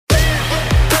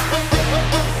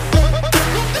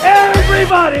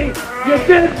Everybody, you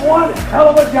did one hell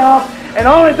of a job. And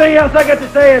the only thing else I got to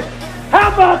say is,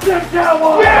 how about them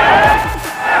Cowboys? Yeah!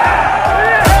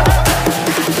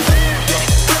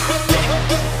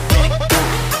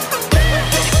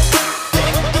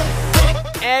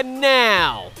 And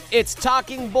now, it's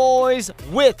Talking Boys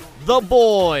with the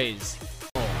boys.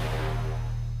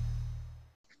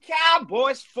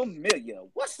 Cowboys familiar.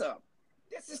 What's up?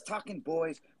 This is Talking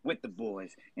Boys with the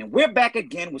boys. And we're back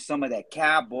again with some of that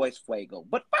Cowboys fuego.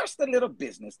 But first, a little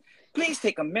business. Please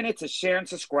take a minute to share and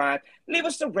subscribe. Leave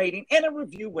us a rating and a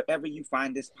review wherever you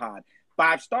find this pod.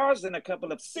 5 stars and a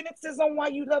couple of sentences on why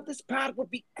you love this pod would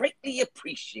be greatly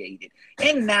appreciated.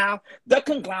 And now, the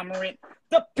conglomerate,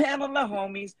 the panel of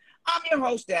homies. I'm your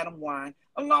host, Adam Wine,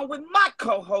 along with my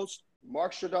co-host,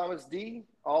 Mark Stradamus D,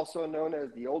 also known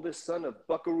as the oldest son of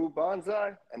Buckaroo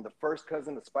Banzai and the first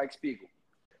cousin of Spike Spiegel.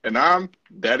 And I'm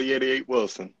Daddy 88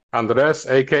 Wilson. Andres,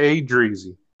 a.k.a.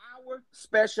 Dreezy. our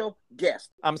special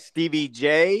guest. I'm Stevie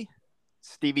J.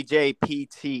 Stevie J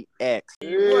PTX.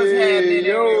 What's happening,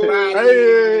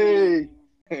 everybody?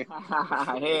 Hey!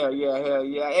 Hell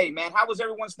yeah. Hey, man, how was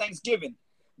everyone's Thanksgiving?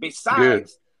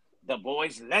 Besides the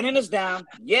boys letting us down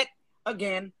yet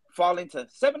again, falling to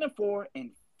 7-4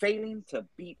 and failing to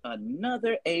beat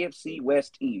another AFC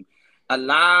West team. A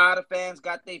lot of fans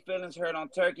got their feelings hurt on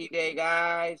Turkey Day,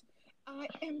 guys. I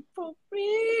am for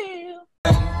real.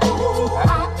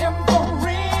 I am for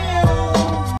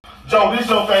real. Joe, this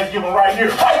your Thanksgiving right here.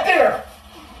 Right there.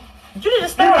 You didn't You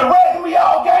start. been raising me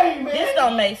all game, man. This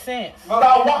don't make sense.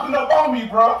 Stop walking up on me,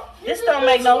 bro. This don't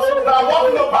make no sense. Stop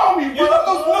walking up on me, bro. You look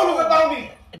those noodles up on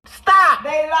me. Stop.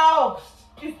 They lost.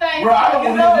 You think? Bro, I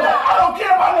don't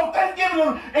care about no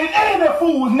Thanksgiving, and that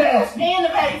food was nasty. And the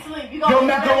baby sleep. You Your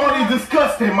macaroni is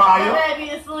disgusting, Maya.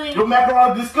 baby is sleep. Your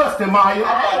macaroni is disgusting, Maya.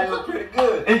 I thought it was pretty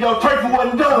good. And your turkey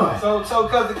wasn't done. So,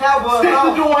 cause the Cowboys Stick to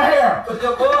lost. doing hair. Cause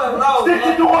your boys lost. Stick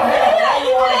to doing hair. Now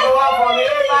you want to go off on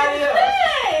everybody else.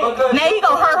 Because Now you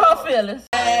gonna hurt her feelings.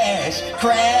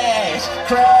 crash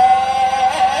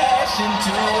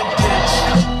into a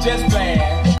ditch. Just bad.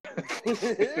 Hell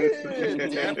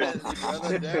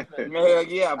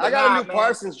yeah. I got a new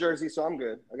Parsons jersey, so I'm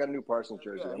good. I got a new Parsons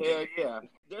jersey. I'm Hell yeah.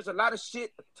 There's a lot of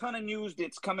shit, a ton of news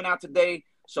that's coming out today.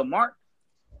 So, Mark,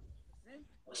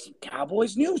 what's some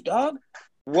Cowboys news, dog?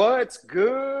 What's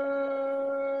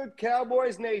good,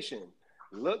 Cowboys Nation?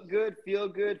 Look good, feel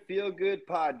good,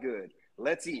 pod good.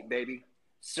 Let's eat, baby.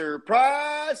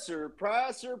 Surprise,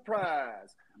 surprise,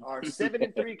 surprise. Our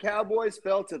 7-3 Cowboys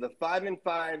fell to the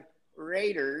 5-5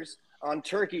 Raiders on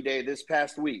Turkey Day this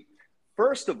past week.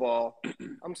 First of all,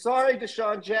 I'm sorry,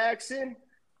 Deshaun Jackson.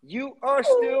 You are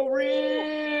still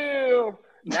real.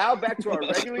 Now back to our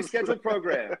regularly scheduled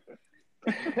program.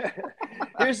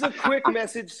 Here's a quick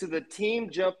message to the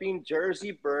team-jumping,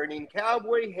 jersey-burning,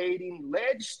 cowboy-hating,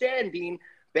 ledge-standing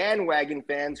bandwagon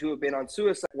fans who have been on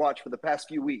suicide watch for the past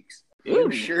few weeks.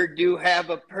 You sure do have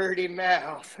a pretty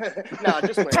mouth. No,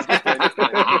 just playing.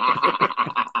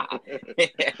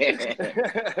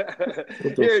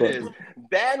 Here it is.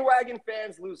 Bandwagon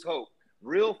fans lose hope.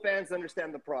 Real fans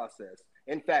understand the process.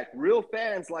 In fact, real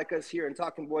fans like us here in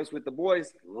Talking Boys with the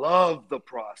Boys love the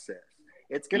process.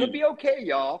 It's going to be okay,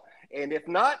 y'all. And if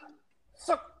not,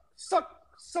 suck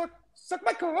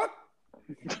my cock.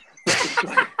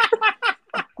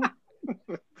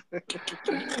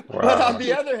 But on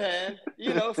the other hand,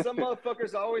 some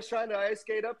motherfuckers are always trying to ice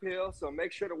skate uphill, so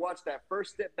make sure to watch that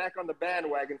first step back on the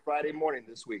bandwagon Friday morning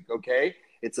this week, okay?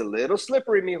 It's a little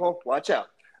slippery, mijo. Watch out.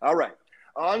 All right,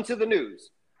 on to the news.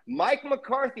 Mike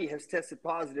McCarthy has tested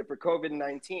positive for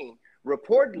COVID-19.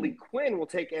 Reportedly, Quinn will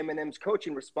take Eminem's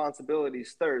coaching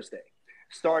responsibilities Thursday.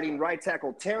 Starting right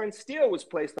tackle Terrence Steele was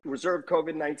placed on the reserve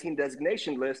COVID-19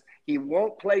 designation list. He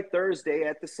won't play Thursday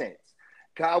at the Saints.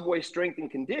 Cowboys strength and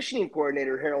conditioning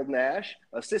coordinator Harold Nash,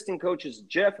 assistant coaches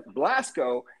Jeff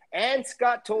Blasco, and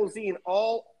Scott Tolzien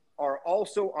all are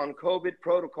also on COVID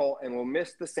protocol and will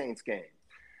miss the Saints game.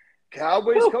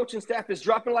 Cowboys coaching staff is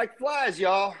dropping like flies,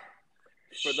 y'all.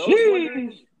 For those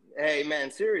wondering, hey man,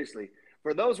 seriously.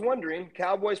 For those wondering,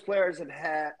 Cowboys players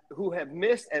who have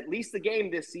missed at least a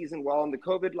game this season while on the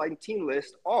COVID-19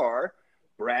 list are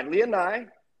Bradley Anae,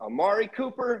 Amari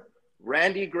Cooper,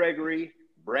 Randy Gregory,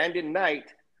 Brandon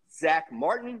Knight, Zach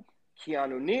Martin,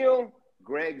 Keanu Neal,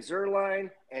 Greg Zuerlein,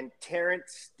 and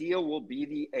Terrence Steele will be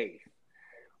the 8th.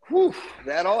 Whew,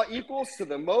 that all equals to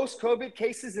the most COVID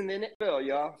cases in the NFL,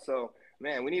 y'all. So,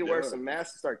 man, we need to wear some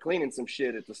masks and start cleaning some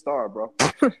shit at the Star, bro.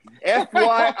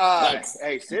 FYI.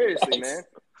 Hey, seriously, man.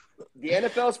 The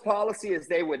NFL's policy is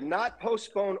they would not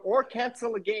postpone or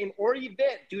cancel a game or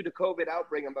event due to COVID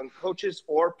outbreak among coaches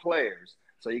or players.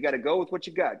 So you got to go with what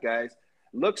you got, guys.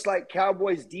 Looks like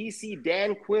Cowboys DC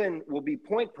Dan Quinn will be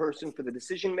point person for the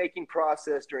decision-making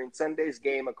process during Sunday's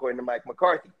game, according to Mike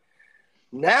McCarthy.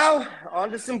 Now,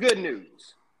 on to some good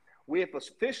news. We have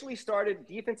officially started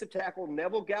defensive tackle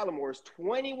Neville Gallimore's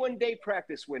 21-day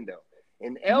practice window.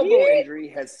 An elbow injury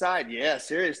has sidelined. Yeah,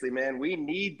 seriously, man. We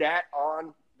need that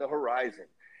on the horizon.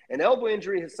 An elbow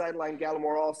injury has sidelined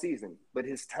Gallimore all season, but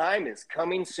his time is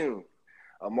coming soon.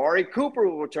 Amari Cooper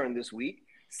will return this week.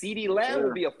 CeeDee Lamb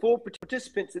will be a full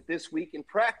participant this week in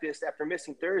practice after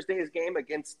missing Thursday's game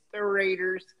against the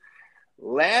Raiders.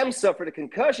 Lamb suffered a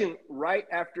concussion right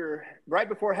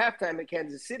before halftime at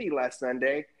Kansas City last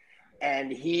Sunday,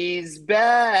 and he's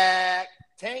back.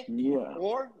 Tank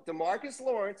or DeMarcus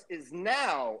Lawrence is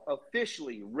now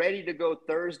officially ready to go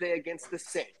Thursday against the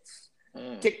Saints.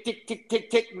 Tick, tick, tick,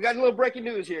 tick, tick. We got a little breaking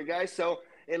news here, guys. So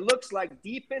it looks like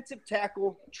defensive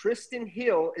tackle Tristan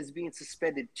Hill is being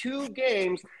suspended 2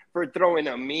 games for throwing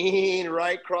a mean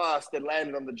right cross that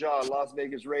landed on the jaw of Las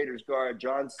Vegas Raiders guard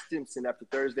John Stimson after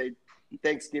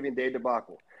Thanksgiving Day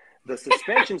debacle. The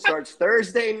suspension starts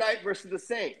Thursday night versus the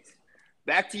Saints.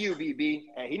 Back to you, BB.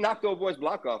 And he knocked old boy's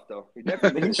block off, though. He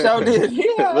definitely He sure did.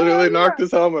 Literally knocked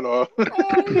his helmet off.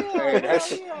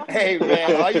 Hey,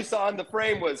 man, all you saw on the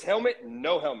frame was helmet,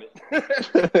 no helmet.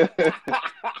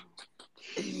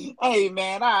 Hey,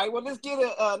 man. All right. Well, let's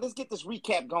get this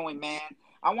recap going, man.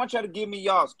 I want y'all to give me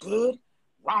y'all's good,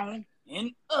 wrong,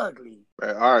 and ugly.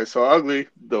 All right. So ugly,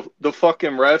 the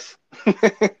fucking rest.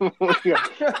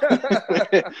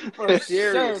 For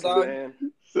serious, dog. man.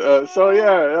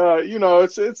 You know,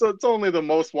 it's only the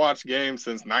most watched game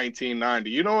since 1990.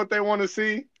 You know what they want to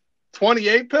see?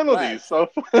 28 penalties. So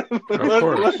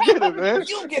let's get it, man.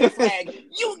 You get a flag.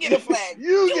 You get a flag.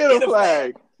 You get a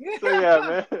flag. So yeah,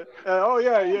 man.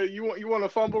 You want a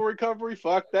fumble recovery?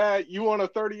 Fuck that. You want a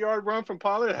 30-yard run from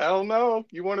Pollard? Hell no.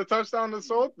 You want a touchdown to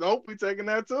Salt? Nope, we taking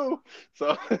that too.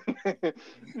 So,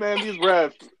 man, these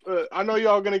refs. I know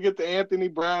y'all gonna get the Anthony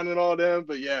Brown and all them,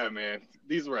 but yeah, man,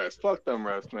 these refs. Fuck them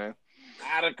refs, man.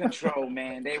 Out of control,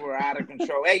 man. They were out of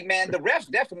control. Hey, man, the refs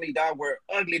definitely, dog, were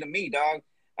ugly to me, dog.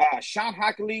 Sean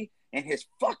Hockley and his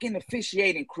fucking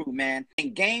officiating crew, man.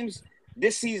 In games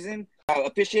this season,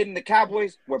 officiating the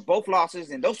Cowboys were both losses.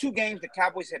 In those 2 games, the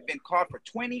Cowboys have been called for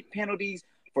 20 penalties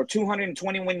for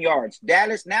 221 yards.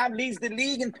 Dallas now leads the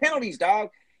league in penalties, dog,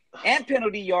 and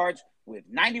penalty yards with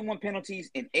 91 penalties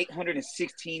and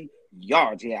 816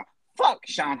 yards. Yeah, fuck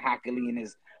Sean Hockley and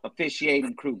his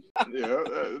officiating crew.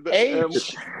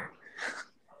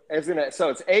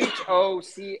 So it's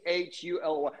Hochuly.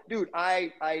 Dude,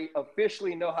 I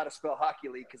officially know how to spell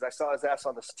Hockley because I saw his ass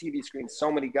on the TV screen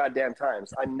so many goddamn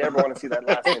times. I never want to see that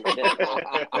last name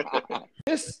again.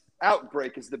 This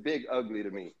outbreak is the big ugly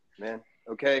to me, man.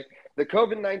 Okay? The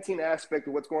COVID-19 aspect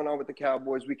of what's going on with the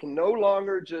Cowboys, we can no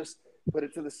longer just put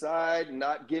it to the side and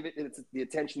not give it the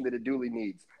attention that it duly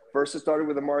needs. First, it started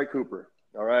with Amari Cooper,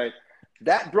 all right?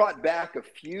 That brought back a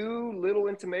few little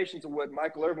intimations of what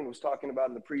Michael Irvin was talking about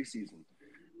in the preseason.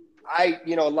 A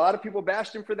lot of people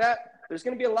bashed him for that. There's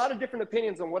going to be a lot of different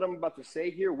opinions on what I'm about to say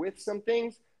here with some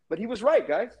things, but he was right,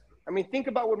 guys. I mean, think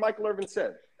about what Michael Irvin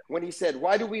said when he said,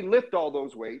 why do we lift all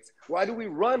those weights? Why do we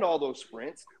run all those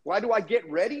sprints? Why do I get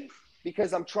ready?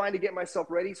 Because I'm trying to get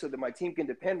myself ready so that my team can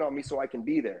depend on me so I can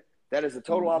be there. That is the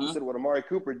total opposite of what Amari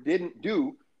Cooper didn't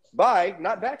do by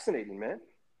not vaccinating, man.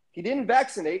 He didn't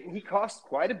vaccinate, and he cost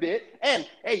quite a bit. And,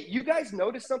 hey, you guys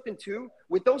noticed something, too?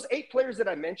 With those 8 players that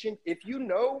I mentioned, if you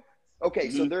know,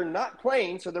 so they're not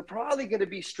playing, so they're probably going to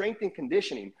be strength and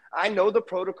conditioning. I know the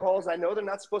protocols. I know they're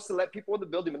not supposed to let people in the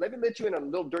building. But let me let you in a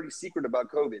little dirty secret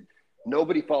about COVID.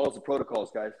 Nobody follows the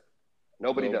protocols, guys.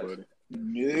 Nobody does.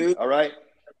 Nope. All right?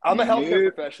 I'm a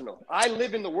healthcare professional. I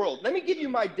live in the world. Let me give you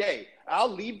my day. I'll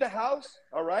leave the house,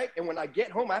 all right? And when I get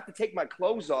home, I have to take my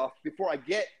clothes off before I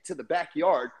get to the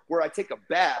backyard where I take a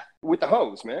bath with the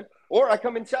hose, man. Or I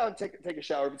come in town and take a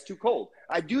shower if it's too cold.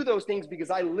 I do those things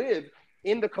because I live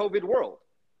in the COVID world.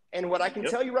 And what I can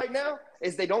tell you right now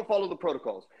is they don't follow the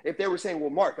protocols. If they were saying,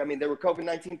 well, Mark, they were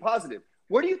COVID-19 positive.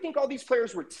 Where do you think all these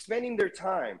players were spending their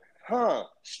time?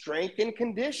 Strength and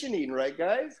conditioning, right,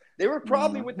 guys? They were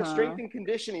probably with the strength and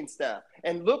conditioning staff.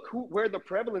 And look where the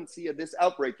prevalency of this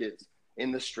outbreak is,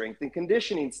 in the strength and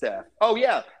conditioning staff. Oh,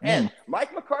 yeah. And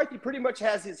Mike McCarthy pretty much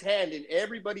has his hand in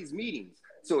everybody's meetings.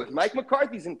 So if Mike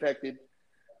McCarthy's infected,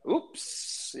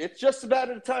 oops, it's just about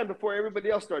at a time before everybody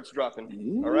else starts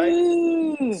dropping. All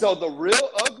right? So the real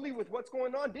ugly with what's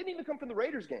going on didn't even come from the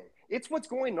Raiders game. It's what's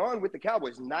going on with the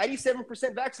Cowboys.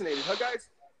 97% vaccinated, huh, guys?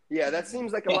 Yeah, that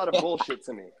seems like a lot of bullshit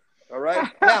to me. All right.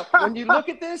 Now, when you look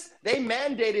at this, they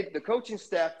mandated the coaching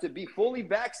staff to be fully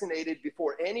vaccinated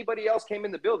before anybody else came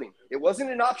in the building. It wasn't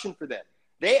an option for them.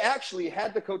 they actually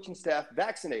had the coaching staff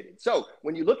vaccinated. So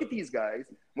when you look at these guys,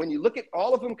 when you look at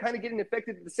all of them kind of getting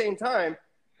infected at the same time,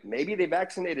 maybe they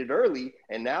vaccinated early,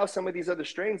 and now some of these other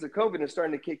strains of COVID are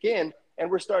starting to kick in, and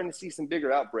we're starting to see some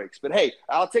bigger outbreaks. But hey,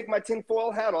 I'll take my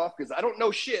tinfoil hat off because I don't know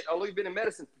shit. I've only been in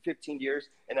medicine for 15 years,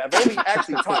 and I've only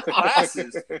actually taught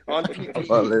classes on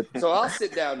PPE. So I'll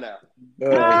sit down now.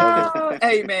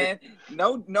 Hey man,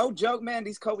 no joke, man.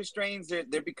 These COVID strains,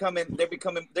 they're becoming.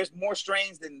 There's more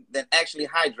strains than actually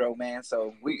hydro, man.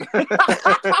 So we.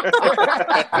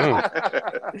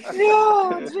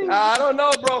 I don't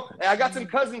know, bro. I got some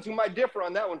cousins who might differ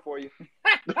on that one for you.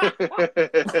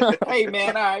 Hey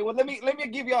man, all right. Well, let me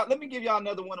give y'all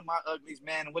another one of my uglies,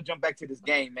 man, and we'll jump back to this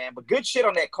game, man. But good shit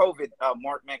on that COVID,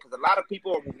 Mark, man, because a lot of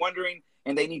people are wondering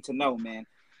and they need to know, man.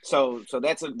 So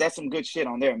that's some good shit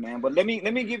on there, man. But let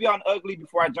me give y'all an ugly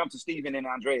before I jump to Steven and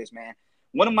Andreas, man.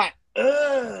 One of my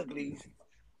uglies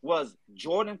was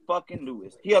Jordan fucking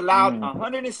Lewis. He allowed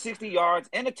 160 yards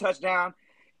and a touchdown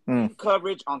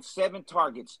coverage on 7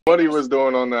 targets. What he was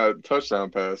doing on that touchdown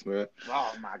pass, man.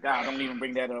 Oh my God, don't even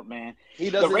bring that up, man. He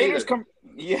doesn't. The Raiders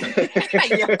yeah,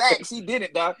 thanks. He did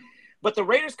it, dog. But the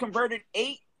Raiders converted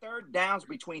 8 third downs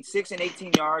between 6 and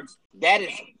 18 yards. That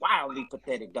is wildly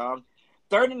pathetic, dog.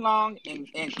 3rd and long, and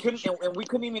we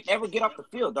couldn't even ever get off the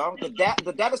field, dog.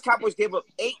 The Dallas Cowboys gave up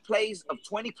 8 plays of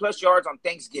 20-plus yards on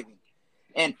Thanksgiving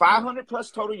and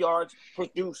 500-plus total yards,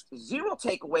 produced 0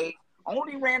 takeaways,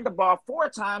 only ran the ball 4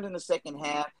 times in the second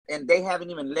half, and they haven't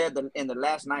even led in the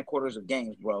last 9 quarters of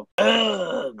games, bro.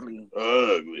 Ugly.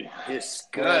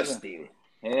 Disgusting.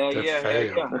 Hell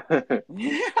yeah.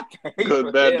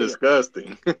 Good, bad,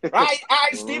 disgusting. All right,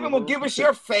 Steven, will give us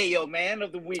your fail, man,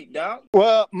 of the week, dog.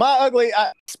 Well, my ugly,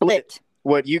 I split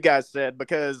what you guys said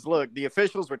because, look, the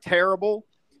officials were terrible.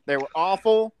 They were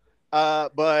awful.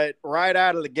 But right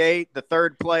out of the gate, the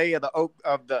 3rd play of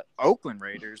the Oakland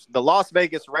Raiders, the Las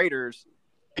Vegas Raiders,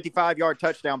 55-yard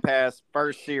touchdown pass,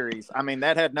 first series. I mean,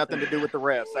 that had nothing to do with the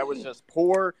refs. That was just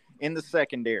poor in the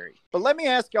secondary. But let me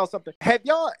ask y'all something. Have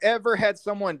y'all ever had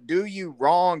someone do you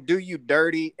wrong, do you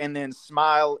dirty, and then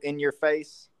smile in your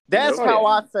face? That's how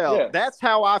I felt. Yeah. That's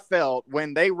how I felt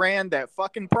when they ran that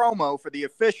fucking promo for the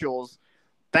officials.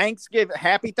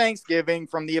 Happy Thanksgiving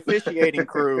from the officiating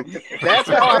crew. That's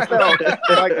how I felt.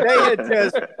 Like they had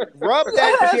just rubbed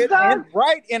that shit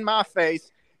right in my face.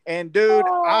 And dude,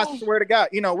 I swear to God,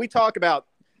 we talk about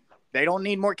they don't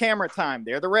need more camera time.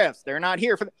 They're the refs. They're not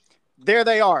here for there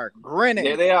they are, grinning.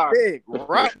 There they are. Big,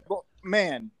 right?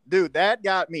 Man, dude, that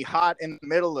got me hot in the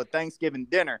middle of Thanksgiving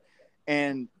dinner.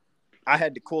 And I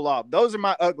had to cool off. Those are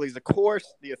my uglies. Of course,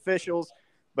 the officials.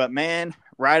 But, man,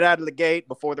 right out of the gate,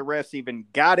 before the refs even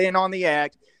got in on the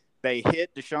act, they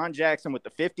hit Deshaun Jackson with the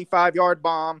 55-yard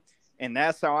bomb, and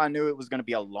that's how I knew it was going to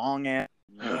be a long ass.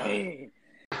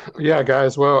 Yeah,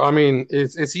 guys. Well, I mean,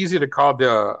 it's easy to call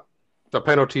the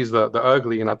penalties the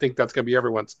ugly, and I think that's going to be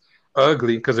everyone's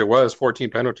ugly because it was 14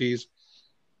 penalties,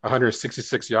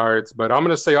 166 yards. But I'm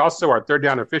going to say also our 3rd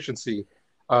down efficiency,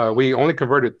 we only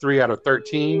converted 3 out of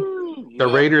 13. The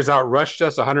Raiders outrushed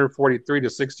us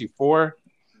 143-64.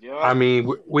 Yeah. I mean,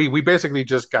 we basically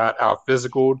just got out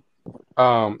physicaled,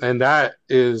 and that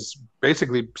is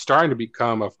basically starting to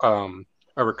become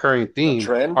a recurring theme.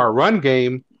 Our run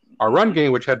game,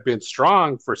 which had been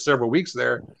strong for several weeks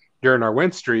there during our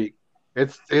win streak,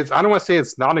 it's I don't want to say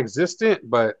it's non-existent,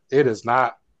 but it is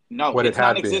not. No, what it's it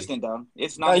had non-existent, been. Though.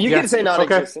 It's not. You can say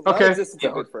non-existent. Okay. Non-existent's a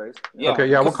good phrase. Yeah. Okay,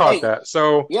 yeah, we'll call it that.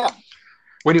 So yeah.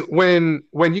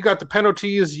 When you got the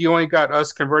penalties, you only got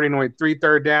us converting only 3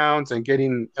 third downs and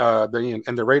getting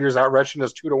the Raiders out rushing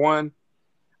us 2-1.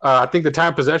 I think the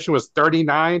time possession was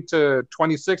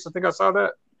 39-26. I think I saw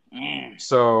that.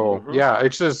 So yeah, it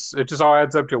just all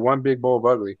adds up to one big bowl of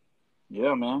ugly.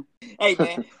 Yeah, man. Hey,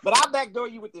 man, but I'll backdoor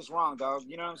you with this wrong, dog.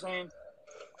 You know what I'm saying?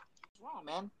 It's wrong,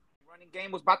 man. Running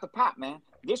game was about to pop, man.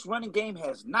 This running game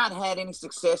has not had any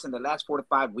success in the last 4 to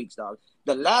 5 weeks, dog.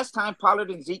 The last time Pollard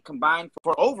and Zeke combined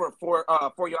for over 4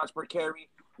 yards per carry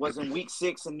was in week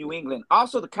 6 in New England.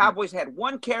 Also, the Cowboys had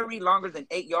 1 carry longer than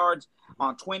 8 yards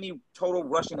on 20 total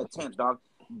rushing attempts, dog.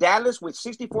 Dallas with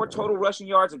 64 total rushing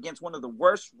yards against one of the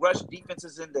worst rush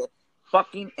defenses in the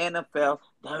fucking NFL,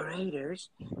 the Raiders.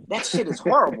 That shit is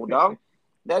horrible, dog.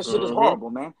 That shit is horrible,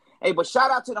 man. Hey, but shout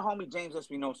out to the homie James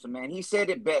Espinosa, man. He said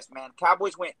it best, man.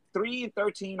 Cowboys went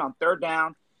 3-13 on 3rd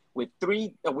down with 5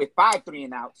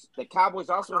 3-and-outs. The Cowboys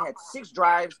also had 6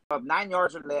 drives of 9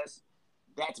 yards or less.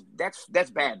 That's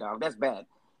bad, dog. That's bad.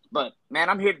 But, man,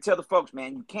 I'm here to tell the folks,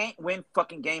 man, you can't win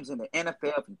fucking games in the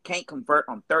NFL if you can't convert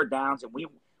on 3rd downs. And we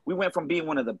went from being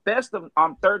one of the best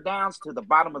on 3rd downs to the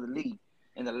bottom of the league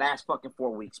in the last fucking 4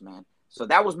 weeks, man. So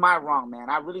that was my wrong, man.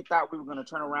 I really thought we were going to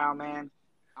turn around, man,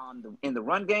 in the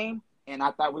run game, and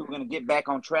I thought we were going to get back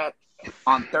on track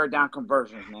on third down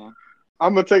conversions, man.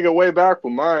 I'm going to take it way back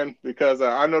with mine because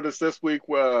I noticed this week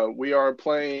we are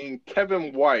playing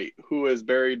Kevin White, who is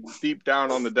buried deep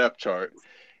down on the depth chart.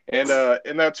 And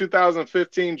in that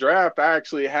 2015 draft, I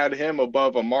actually had him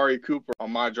above Amari Cooper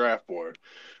on my draft board.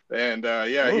 And,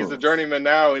 he's a journeyman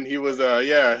now, and he was,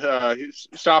 he's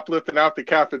shoplifting out the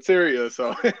cafeteria.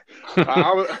 So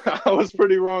I was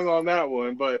pretty wrong on that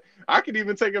one. But I could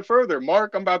even take it further.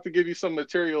 Mark, I'm about to give you some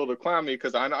material to clown me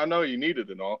because I know you need it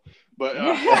and all. But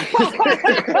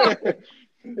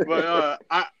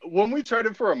when we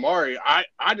traded for Amari,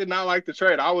 I did not like the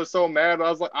trade. I was so mad.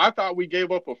 I thought we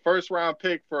gave up a first-round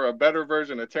pick for a better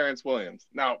version of Terrence Williams.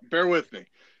 Now, bear with me.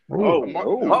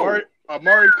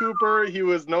 Amari Cooper, he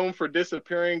was known for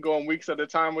disappearing, going weeks at a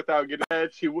time without getting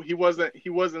edge. He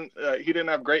didn't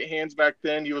have great hands back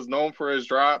then. He was known for his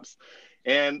drops.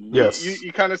 And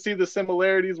you kind of see the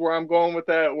similarities where I'm going with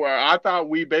that, where I thought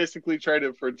we basically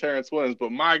traded for Terrence Williams,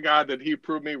 but my God, did he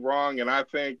prove me wrong. And I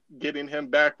think getting him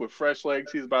back with fresh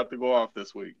legs, he's about to go off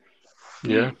this week.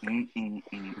 Yeah.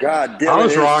 God, Dylan, I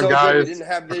was wrong, guys. We didn't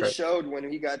have this showed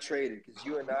when he got traded because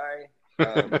you and I, we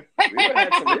would have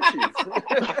had some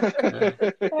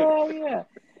issues. Oh, yeah.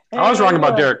 I was wrong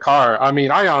about Derek Carr. I mean,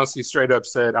 I honestly straight up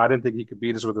said I didn't think he could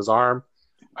beat us with his arm.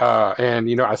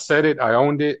 And, I said it. I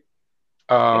owned it.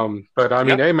 But, I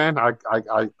mean, hey, man, I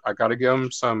got to give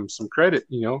him some credit,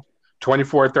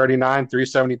 24-39,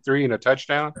 373 and a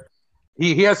touchdown.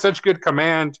 He has such good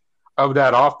command of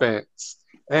that offense.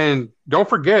 And don't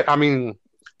forget, I mean,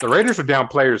 the Raiders are down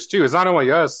players too. It's not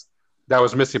only us that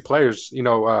was missing players.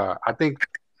 I think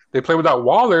they played without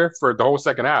Waller for the whole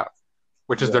second half,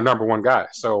 which is their number one guy.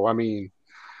 So, I mean,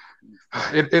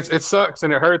 it sucks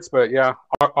and it hurts, but yeah,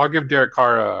 I'll give Derek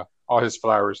Carr all his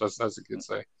flowers, as the kids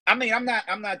say. I mean, I'm not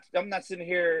sitting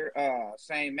here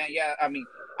saying, man, yeah. I mean,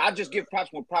 I just give props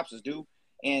when props is due.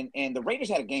 And the Raiders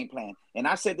had a game plan. And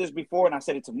I said this before, and I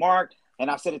said it to Mark, and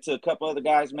I said it to a couple other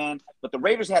guys, man. But the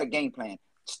Raiders had a game plan.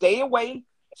 Stay away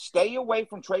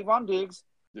from Trayvon Diggs.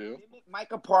 Yeah. Limit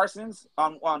Micah Parsons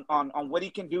on what he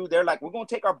can do. They're like, we're gonna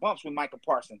take our bumps with Micah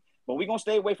Parsons, but we're gonna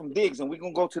stay away from Diggs, and we're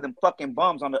gonna go to them fucking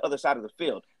bums on the other side of the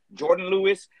field. Jordan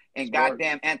Lewis and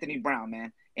goddamn Anthony Brown,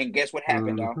 man. And guess what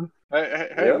happened, dog?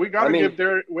 Hey, we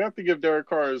have to give Derek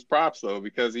Carr his props though,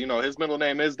 because his middle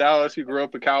name is Dallas. He grew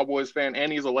up a Cowboys fan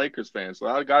and he's a Lakers fan. So a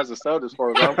lot of guys are sold as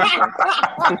far as I'm concerned.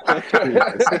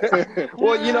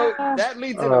 Well, that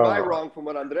leads into my wrong from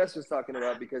what Andres was talking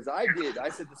about, because I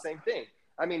said the same thing.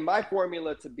 I mean, my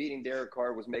formula to beating Derek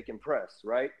Carr was make him press,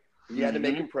 right? You had to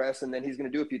make him press, and then he's going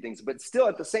to do a few things. But still,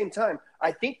 at the same time,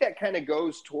 I think that kind of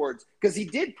goes towards – because he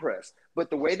did press, but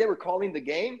the way they were calling the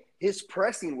game, his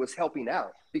pressing was helping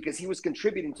out because he was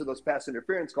contributing to those pass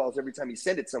interference calls every time he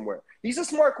sent it somewhere. He's a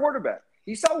smart quarterback.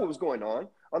 He saw what was going on.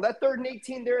 On that 3rd and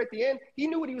 18 there at the end, he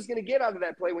knew what he was going to get out of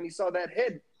that play when he saw that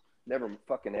head. Never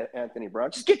fucking Anthony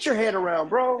Brown. Just get your head around,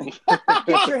 bro.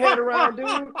 Get your head around,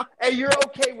 dude. Hey, you're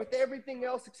okay with everything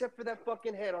else except for that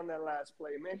fucking head on that last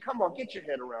play, man. Come on, get your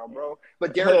head around, bro.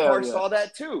 But Derek Carr saw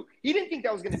that too. He didn't think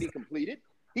that was going to be completed.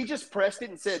 He just pressed it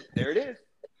and said, there it is.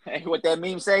 Hey, what that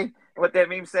meme say?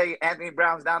 Anthony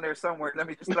Brown's down there somewhere. Let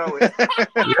me just throw it.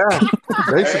 Yeah,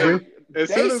 basically.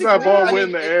 As soon as that ball went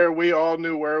in the air, we all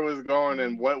knew where it was going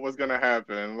and what was going to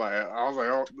happen. Like, I was like,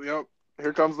 oh, yep.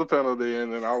 Here comes the penalty,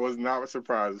 and then I was not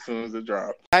surprised as soon as it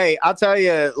dropped. Hey, I'll tell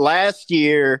you, last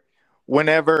year,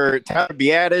 whenever Tyler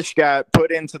Biadasz got put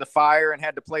into the fire and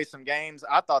had to play some games,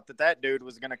 I thought that dude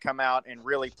was going to come out and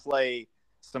really play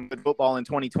some good football in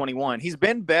 2021. He's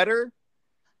been better.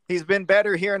 He's been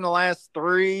better here in the last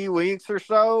 3 weeks or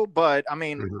so, but, I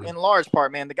mean, in large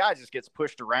part, man, the guy just gets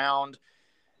pushed around.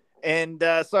 And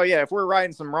so, yeah, if we're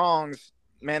righting some wrongs,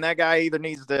 man, that guy either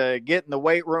needs to get in the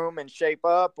weight room and shape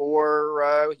up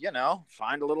or,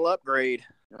 find a little upgrade.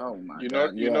 Oh, my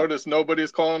God. You notice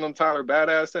nobody's calling him Tyler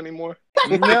Badass anymore?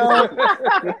 No.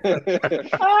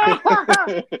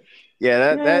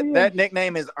 Yeah, that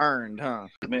nickname is earned, huh?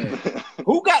 Man.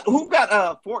 Who got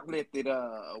forklifted?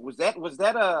 Was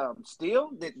that Steele?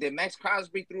 Did Max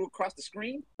Crosby threw across the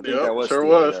screen? Yeah, sure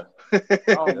was. Yeah.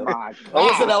 Oh, my God. Oh,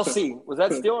 was it LC? Was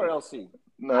that Steele or LC?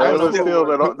 No, it was Steele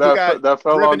that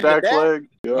fell on Dak's leg.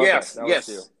 Yeah.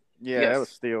 Yes. Yeah, that was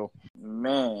Steele.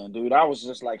 Man, dude, I was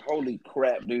just like, holy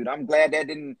crap, dude. I'm glad that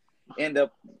didn't end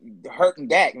up hurting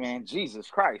Dak, man. Jesus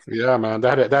Christ. Yeah, man.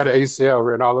 That had ACL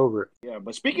written all over it. Yeah,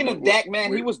 but speaking of Dak,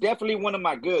 man, he was definitely one of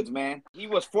my goods, man. He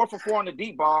was 4 for 4 on the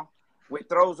deep ball with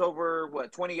throws over,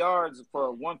 20 yards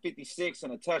for 156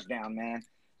 and a touchdown, man.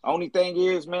 Only thing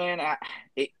is, man,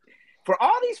 for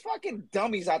all these fucking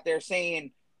dummies out there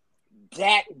saying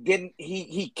Dak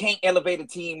he can't elevate a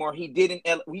team or he didn't.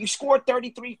 You scored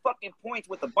 33 fucking points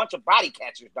with a bunch of body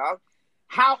catchers, dog.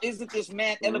 How isn't this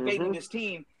man elevating this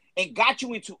team and got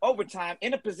you into overtime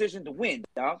in a position to win,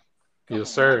 dog?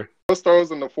 Yes, sir. Those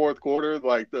throws in the fourth quarter,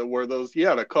 he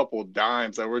had a couple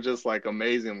dimes that were just like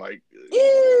amazing, like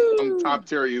some top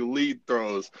tier elite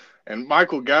throws. And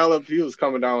Michael Gallup, he was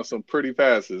coming down with some pretty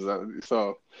passes.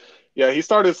 So, yeah, he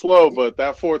started slow, but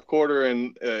that fourth quarter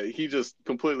and he just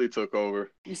completely took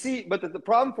over. You see, but the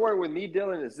problem for it with me,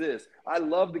 Dylan, is this. I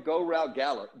love the go route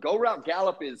Gallup. Go route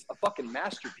Gallup is a fucking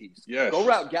masterpiece. Yes. Go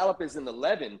route Gallup is an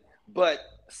 11, but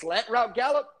slant route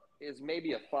Gallup is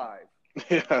maybe a 5.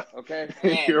 Yeah. Okay.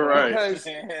 You're right. Because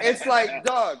it's like,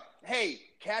 dog, hey,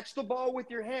 catch the ball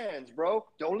with your hands, bro.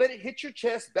 Don't let it hit your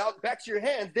chest, bounce back to your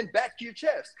hands, then back to your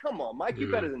chest. Come on, Mike, you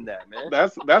better than that, man.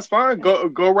 That's fine. Go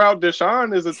route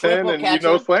Deshaun is a 10, and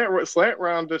slant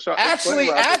round Deshaun.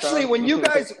 Actually, when you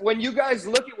guys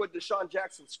look at what Deshaun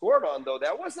Jackson scored on, though,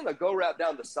 that wasn't a go route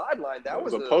down the sideline. That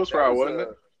was a post route, wasn't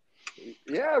it?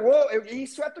 Yeah, well, he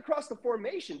swept across the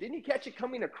formation. Didn't he catch it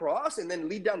coming across and then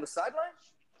lead down the sideline?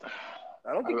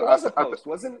 I don't think it was a post,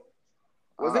 wasn't it?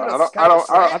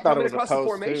 I thought it was a post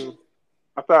too.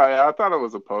 I thought it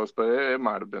was a post, but it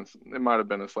might have been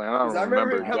a slant. I don't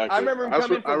remember exactly. I remember him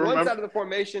coming from one side of the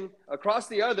formation across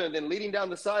the other, and then leading down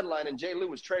the sideline, and Jay Lou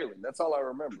was trailing. That's all I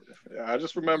remember. Yeah, I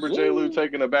just remember Jay Lou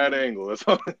taking a bad angle. That's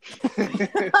all.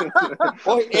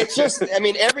 Well, it's just, I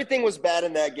mean, everything was bad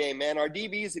in that game, man. Our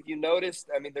DBs, if you noticed,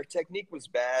 I mean, their technique was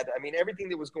bad. I mean, everything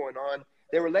that was going on.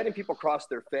 They were letting people cross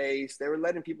their face. They were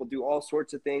letting people do all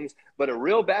sorts of things. But a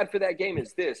real bad for that game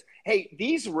is this. Hey,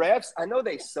 these refs, I know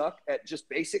they suck at just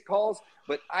basic calls,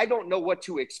 but I don't know what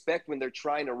to expect when they're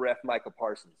trying to ref Micah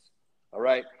Parsons. All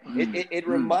right? It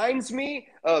reminds me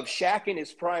of Shaq in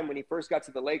his prime when he first got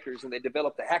to the Lakers and they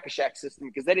developed the Hack-a-Shaq system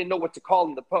because they didn't know what to call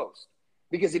in the post.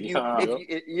 Because if you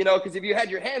had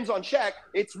your hands on Shaq,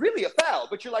 it's really a foul.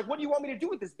 But you're like, what do you want me to do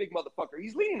with this big motherfucker?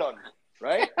 He's leaning on me,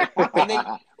 right? And then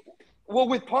 – well,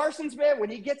 with Parsons, man, when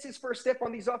he gets his first step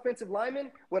on these offensive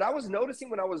linemen, what I was noticing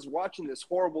when I was watching this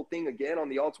horrible thing again on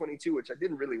the All-22, which I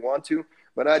didn't really want to,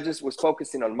 but I just was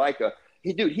focusing on Micah.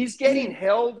 He's getting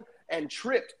held and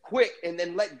tripped quick and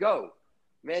then let go.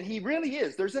 Man, he really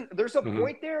is. There's a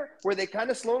point there where they kind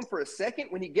of slow him for a second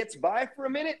when he gets by for a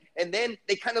minute, and then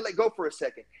they kind of let go for a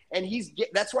second. And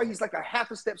that's why he's like a half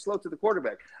a step slow to the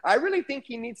quarterback. I really think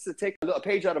he needs to take a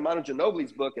page out of Manu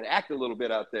Ginobili's book and act a little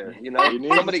bit out there. You know,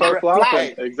 somebody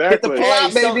exactly.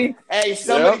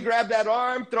 Somebody grab that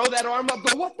arm, throw that arm up.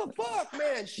 But what the fuck,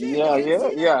 man? Shit,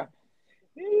 yeah.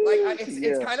 Like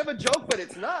it's kind of a joke, but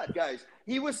it's not, guys.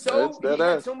 He had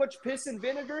so much piss and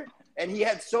vinegar, and he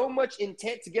had so much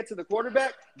intent to get to the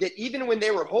quarterback that even when they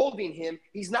were holding him,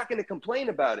 he's not going to complain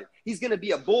about it. He's going to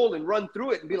be a bull and run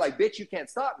through it and be like, "Bitch, you can't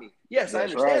stop me." Yes, I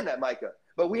understand that, Micah,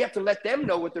 but we have to let them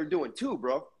know what they're doing too,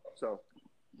 bro. So,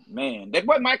 man, that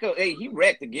boy Micah, hey, he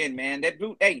wrecked again, man. That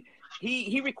dude, hey,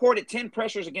 he recorded 10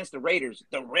 pressures against the Raiders.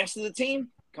 The rest of the team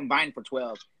combined for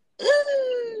 12.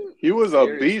 He was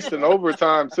a beast in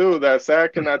overtime too. That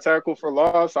sack and that tackle for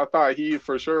loss, I thought he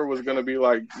for sure was going to be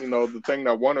like, the thing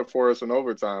that won it for us in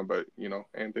overtime. But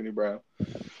Anthony Brown.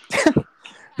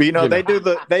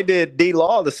 But they did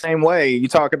D-Law the same way. You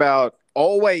talk about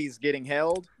always getting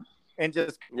held, and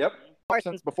just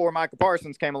Parsons before Micah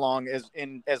Parsons came along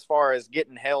as far as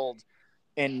getting held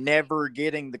and never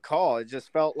getting the call. It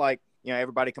just felt like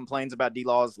everybody complains about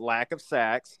D-Law's lack of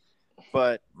sacks,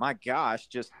 but my gosh,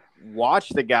 just watch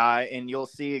the guy and you'll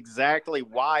see exactly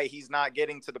why he's not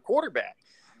getting to the quarterback.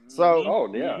 So,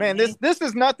 man, this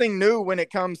is nothing new when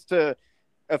it comes to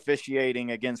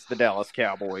officiating against the Dallas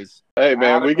Cowboys. Hey,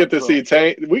 man, we get to see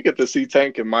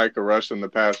Tank and Micah rushing the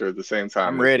passer at the same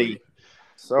time. I'm ready.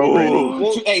 So ready.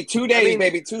 Well, hey, 2 days,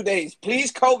 baby, 2 days.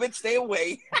 Please, COVID, stay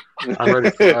away. I'm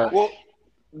ready for that. Well,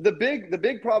 the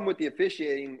big problem with the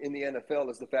officiating in the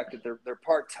NFL is the fact that they're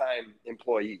part-time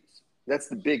employees. That's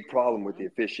the big problem with the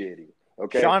officiating.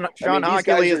 Okay, Sean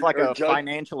Hockley is like a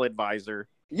financial advisor.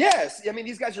 Yes, I mean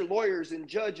these guys are lawyers and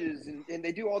judges, and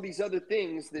they do all these other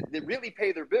things that really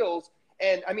pay their bills.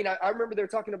 And I mean, I remember they were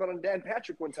talking about on Dan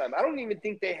Patrick one time. I don't even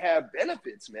think they have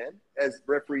benefits, man, as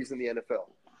referees in the NFL.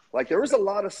 Like there was a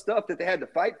lot of stuff that they had to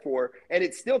fight for, and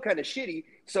it's still kind of shitty.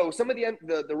 So some of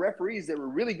the referees that were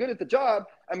really good at the job,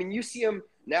 I mean, you see them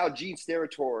now, Gene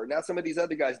Steratore, now some of these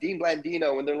other guys, Dean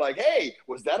Blandino, and they're like, "Hey,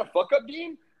 was that a fuck up,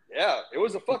 Dean?" Yeah, it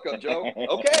was a fuck up, Joe.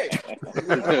 Okay.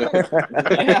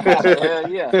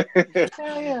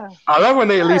 I love when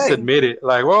they at least admit it.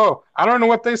 Like, well, I don't know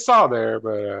what they saw there,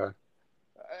 but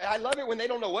I love it when they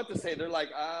don't know what to say. They're like,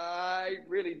 I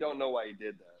really don't know why he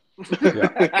did that.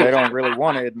 Yeah. They don't really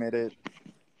want to admit it.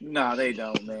 No, they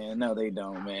don't, man. No, they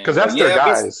don't, man. Because that's their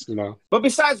guys, you know. But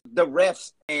besides the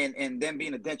refs and them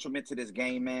being a detriment to this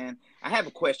game, man, I have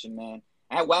a question, man.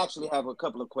 I actually have a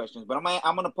couple of questions, but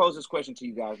I'm going to pose this question to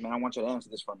you guys, man. I want you to answer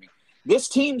this for me. This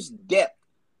team's depth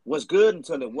was good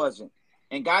until it wasn't.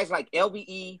 And guys like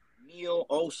LVE, Neal,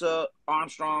 Osa,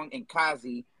 Armstrong, and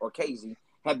Kazi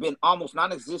have been almost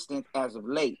non-existent as of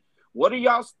late. What are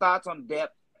y'all's thoughts on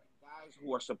depth, guys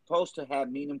who are supposed to have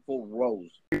meaningful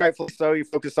roles? Rightfully so. You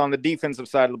focus on the defensive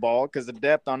side of the ball because the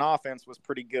depth on offense was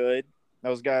pretty good.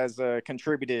 Those guys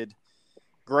contributed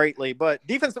greatly. But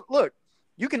defensive, look,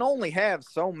 you can only have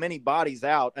so many bodies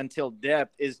out until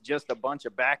depth is just a bunch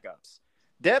of backups.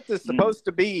 Depth is supposed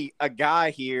to be a guy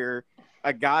here,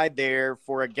 a guy there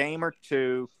for a game or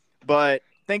two. But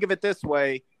think of it this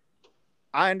way.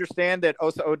 I understand that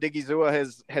Osa Odigizua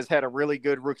has had a really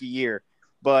good rookie year,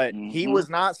 but he was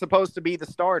not supposed to be the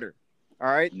starter. All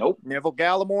right? Nope. Neville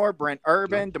Gallimore, Brent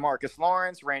Urban, DeMarcus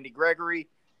Lawrence, Randy Gregory.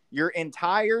 Your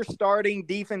entire starting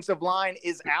defensive line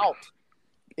is out.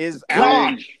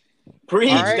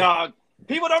 Preach, right? dog.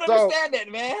 People don't understand that,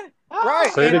 man.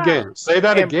 Right. Say it again. Say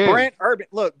that again.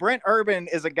 Brent Urban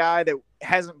is a guy that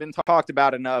hasn't been talked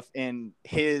about enough in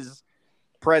his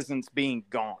presence being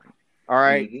gone. All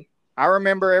right. I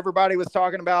remember everybody was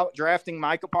talking about drafting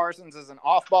Micah Parsons as an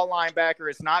off-ball linebacker.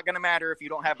 It's not going to matter if you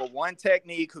don't have a one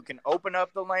technique who can open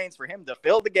up the lanes for him to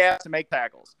fill the gaps and make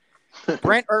tackles.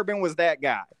 Brent Urban was that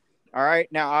guy. All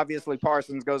right. Now, obviously,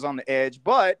 Parsons goes on the edge,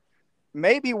 but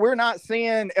maybe we're not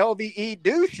seeing LVE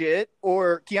do shit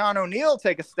or Keanu Neal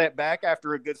take a step back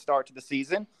after a good start to the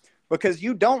season because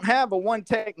you don't have a one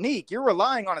technique. You're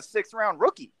relying on a 6th-round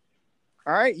rookie.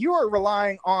 All right. You are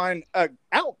relying on an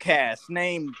outcast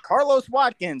named Carlos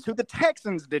Watkins, who the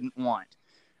Texans didn't want.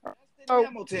 So,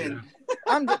 Hamilton.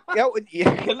 The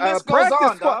list goes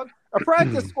on, dog. A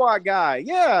practice squad guy.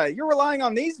 Yeah. You're relying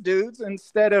on these dudes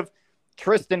instead of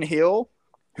Tristan Hill,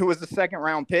 who was the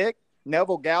 2nd-round pick,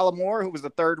 Neville Gallimore, who was a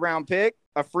 3rd-round pick,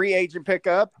 a free agent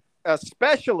pickup, a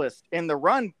specialist in the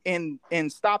run, in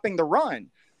stopping the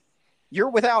run. You're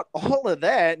without all of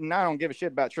that, and I don't give a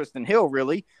shit about Tristan Hill,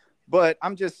 really, but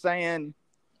I'm just saying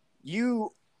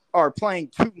you are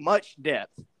playing too much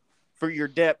depth for your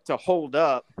depth to hold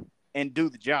up and do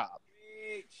the job.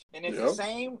 And it's the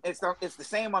same. It's the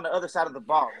same on the other side of the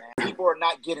ball, man. People are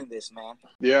not getting this, man.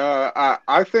 Yeah,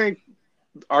 I think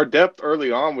our depth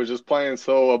early on was just playing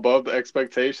so above the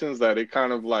expectations that it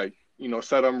kind of like,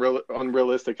 set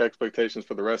unrealistic expectations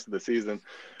for the rest of the season.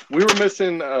 We were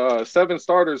missing 7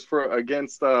 starters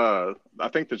against I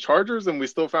think the Chargers, and we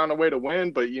still found a way to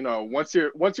win. But once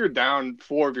you're down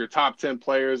 4 of your top 10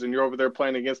 players and you're over there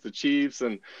playing against the Chiefs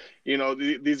and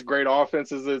these great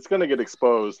offenses, it's going to get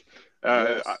exposed.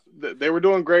 Yes. They were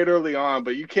doing great early on,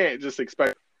 but you can't just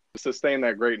expect to sustain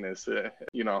that greatness.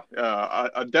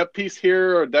 A depth piece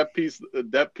here or a depth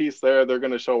piece there, they're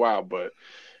going to show out. But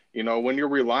when you're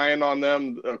relying on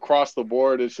them across the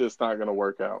board, it's just not going to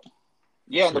work out.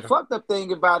 Yeah, and the fucked up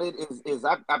thing about it is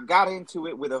I've got into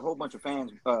it with a whole bunch of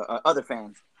fans, other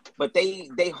fans, but they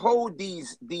hold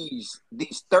these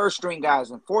 3rd-string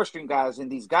guys and 4th-string guys and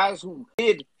these guys who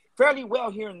did fairly well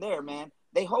here and there, man.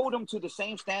 They hold them to the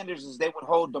same standards as they would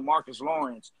hold DeMarcus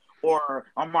Lawrence or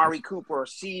Amari Cooper or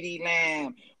CeeDee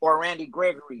Lamb or Randy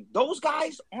Gregory. Those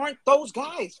guys aren't those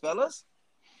guys, fellas.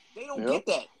 They don't get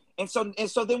that. And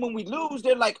so then when we lose,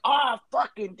 they're like,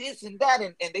 fucking this and that.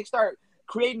 And they start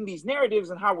creating these narratives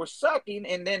and how we're sucking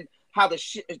and then how the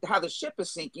ship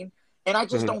is sinking. And I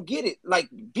just don't get it. Like,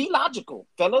 be logical,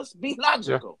 fellas. Be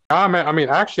logical. Yeah. I mean,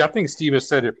 actually, I think Steven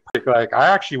said it. Like, I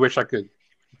actually wish I could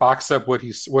box up what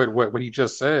he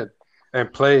just said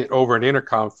and play it over an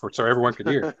intercom so everyone could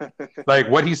hear. Like,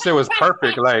 what he said was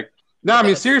perfect. Like, no, I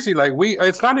mean, seriously, like,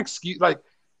 it's not excuse. Like,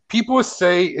 people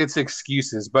say it's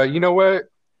excuses, but you know what?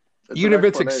 Even if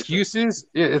it's excuses,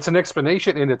 it's an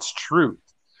explanation and it's truth.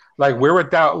 Like, we're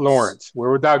without Lawrence.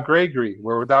 We're without Gregory.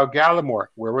 We're without Gallimore.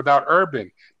 We're without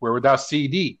Urban. We're without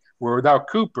CD. We're without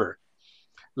Cooper.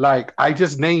 Like, I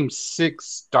just named 6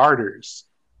 starters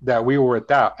that we were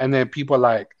without. And then people are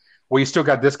like, well, you still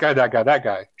got this guy, that guy, that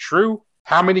guy. True.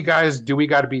 How many guys do we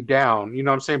got to be down? You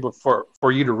know what I'm saying? But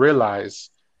for you to realize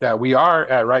that we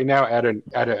are right now at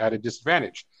a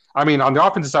disadvantage. I mean, on the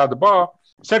offensive side of the ball,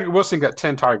 Cedric Wilson got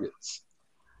 10 targets.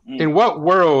 In what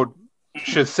world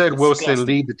should Ced Wilson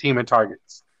lead the team in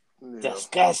targets?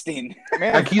 Disgusting.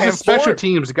 Like, he's a special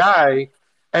teams guy,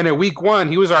 and in week 1,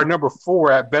 he was our number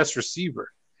 4 at best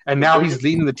receiver. And now he's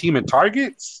leading the team in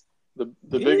targets?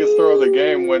 The biggest throw of the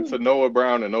game went to Noah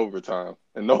Brown in overtime.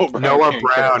 And Noah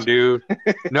Brown, dude.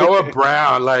 Noah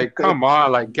Brown, like, come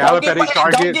on, like Gallup at 8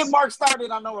 targets. Don't get Mark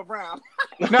started on Noah Brown.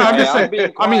 No, I'm just saying.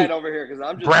 Being quiet over here because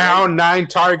I'm just Brown 9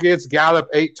 targets, Gallup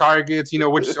 8 targets.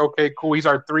 Which is okay, cool. He's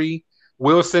our 3.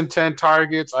 Wilson 10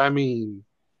 targets. I mean,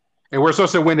 and we're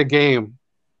supposed to win the game.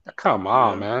 Come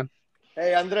on, man.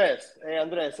 Hey, Andres.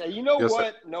 Hey, you know Yes,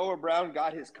 what Noah Brown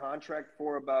got his contract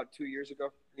for about 2 years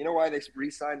ago? You know why they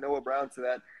re-signed Noah Brown to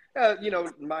that,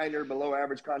 minor,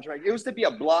 below-average contract? It was to be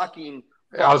a blocking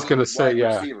I was going to say,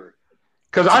 receiver.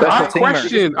 Because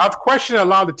I've questioned a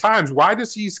lot of the times, why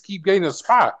does he keep getting a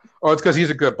spot? Oh, it's because he's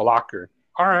a good blocker.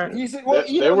 All right.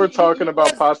 They were talking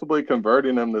about possibly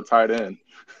converting him to tight end.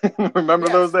 Remember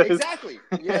those days? Exactly.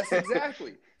 Yes,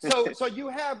 exactly. So you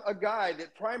have a guy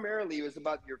that primarily was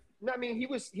about your – I mean, he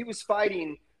was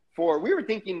fighting for – we were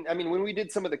thinking – I mean, when we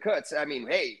did some of the cuts, I mean,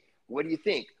 hey, what do you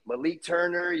think? Malik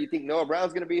Turner, you think Noah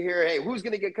Brown's going to be here? Hey, who's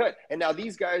going to get cut? And now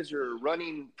these guys are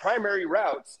running primary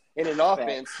routes in an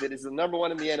offense that is the number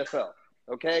 1 in the NFL,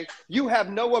 okay? You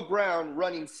have Noah Brown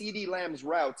running CeeDee Lamb's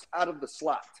routes out of the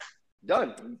slot.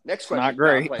 Done. Next question. Not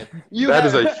great. That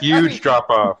is a huge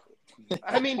drop-off.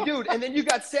 I mean, dude, and then you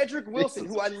got Cedric Wilson,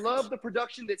 who I love the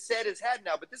production that Ced has had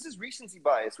now, but this is recency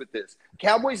bias with this.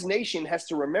 Cowboys Nation has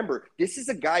to remember, this is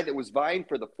a guy that was vying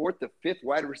for the 4th to 5th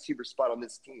wide receiver spot on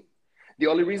this team. The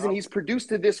only reason he's produced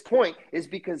to this point is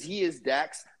because he is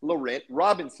Dax Laurent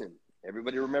Robinson.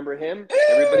 Everybody remember him?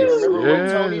 Everybody remember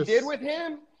what Tony did with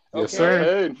him? Okay? Yes,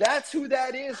 sir. That's who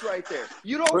that is right there.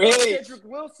 You don't know Cedric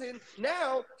Wilson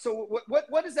now. So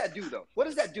what does that do, though? What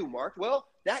does that do, Mark? Well,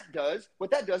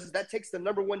 what that does is that takes the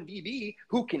number 1 DB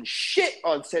who can shit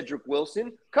on Cedric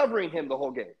Wilson, covering him the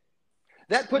whole game.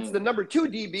 That puts the number 2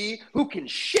 DB who can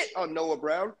shit on Noah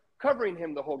Brown, covering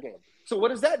him the whole game. So what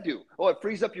does that do? Oh, it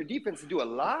frees up your defense to do a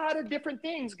lot of different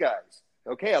things, guys.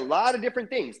 Okay, a lot of different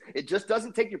things. It just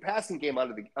doesn't take your passing game out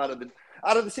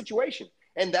of the situation.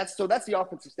 And that's the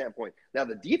offensive standpoint. Now,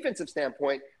 the defensive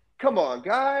standpoint, come on,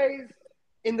 guys.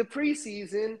 In the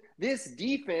preseason, this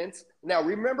defense, now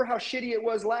remember how shitty it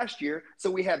was last year. So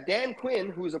we have Dan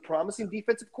Quinn, who's a promising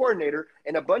defensive coordinator,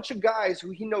 and a bunch of guys who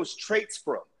he knows traits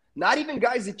from. Not even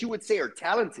guys that you would say are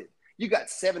talented. You got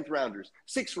 7th rounders,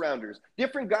 6th rounders,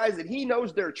 different guys that he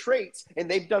knows their traits,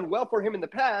 and they've done well for him in the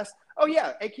past. Oh,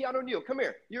 yeah, hey, Keanu Neal, come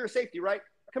here. You're a safety, right?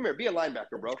 Come here, be a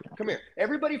linebacker, bro. Come here.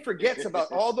 Everybody forgets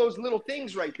about all those little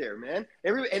things right there, man.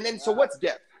 And then, so what's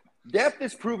depth? Depth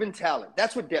is proven talent.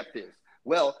 That's what depth is.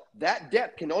 Well, that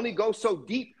depth can only go so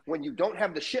deep when you don't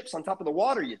have the ships on top of the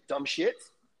water, you dumb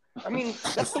shits. I mean,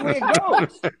 that's the way it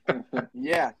goes.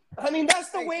 Yeah. I mean,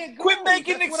 that's the way it goes. Quit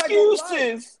making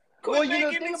excuses. Well, you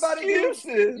know, the thing about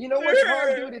it, you know what's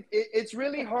hard, dude? It's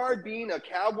really hard being a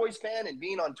Cowboys fan and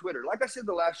being on Twitter. Like I said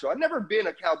the last show, I've never been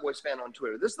a Cowboys fan on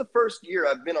Twitter. This is the first year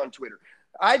I've been on Twitter.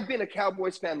 I've been a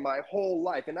Cowboys fan my whole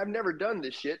life, and I've never done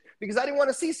this shit because I didn't want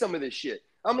to see some of this shit.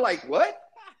 I'm like, what?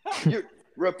 You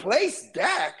replace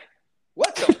Dak?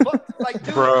 What the fuck? Like,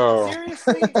 dude, bro.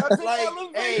 Seriously?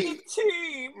 Like, hey,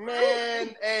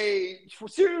 man, hey,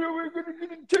 seriously, we're going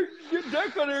to get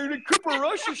Dak on there and a Cooper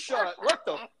Rush a shot. What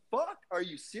the fuck? Are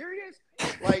you serious?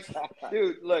 Like,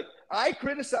 dude, look, I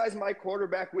criticize my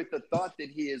quarterback with the thought that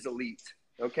he is elite,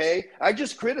 okay? I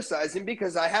just criticize him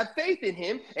because I have faith in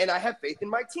him and I have faith in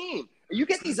my team. You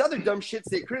get these other dumb shits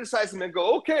that criticize him and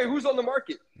go, okay, who's on the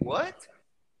market? What?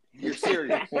 You're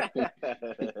serious?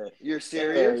 You're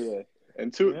serious? Yeah.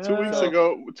 And two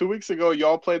weeks ago,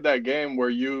 y'all played that game where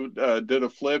you did a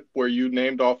flip where you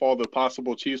named off all the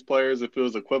possible Chiefs players if it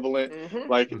was equivalent.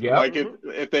 Mm-hmm.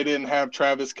 If they didn't have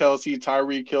Travis Kelce,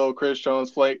 Tyreek Hill, Chris Jones,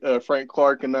 Frank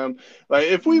Clark, and them. Like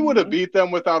if we would have beat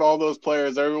them without all those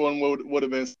players, everyone would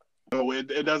have been. Oh,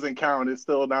 it doesn't count. It's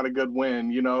still not a good win,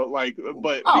 you know. Like,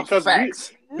 but because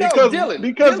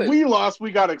we lost,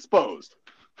 we got exposed.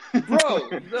 Bro,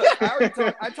 look,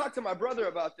 I talked to my brother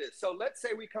about this. So let's say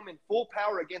we come in full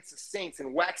power against the Saints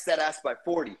and wax that ass by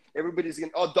 40. Everybody's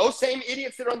going to, those same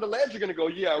idiots that are on the ledge are going to go,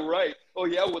 yeah, right. Oh,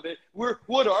 yeah, well,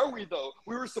 what are we, though?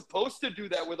 We were supposed to do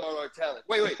that with all our talent.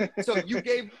 Wait. So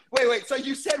so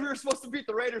you said we were supposed to beat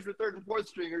the Raiders with 3rd and 4th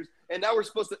stringers, and now we're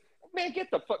supposed to, man,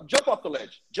 get the fuck, jump off the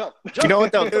ledge. Jump. You know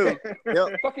what they'll do?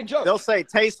 Fucking jump. They'll say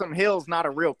Taysom Hill's not a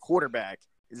real quarterback.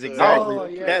 Is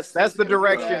exactly that's the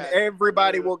direction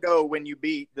everybody will go when you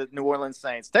beat the New Orleans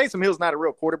Saints. Taysom Hill's not a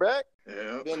real quarterback.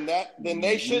 Yeah. Then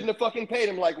they shouldn't have fucking paid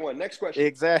him like one. Next question.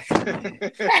 Exactly.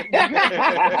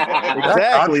 That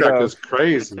contract is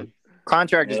crazy.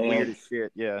 Contract is weird as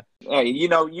shit. Yeah. Hey,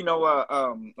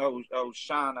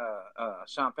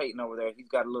 Sean Payton over there, he's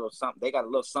got a little something. They got a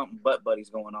little something butt buddies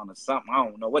going on or something. I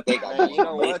don't know what they got going on. You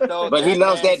know what though? But he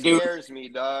loves that dude. Scares me,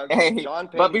 dog. Hey, Sean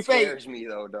Payton scares me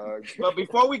though, dog. But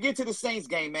before we get to the Saints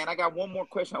game, man, I got one more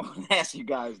question I want to ask you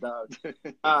guys, dog.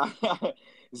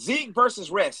 Zeke versus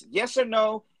rest, yes or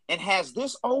no? And has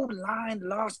this old line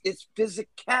lost its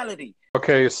physicality?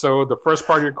 Okay, so the first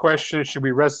part of your question, should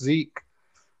we rest Zeke?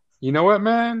 You know what,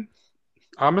 man?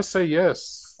 I'm gonna say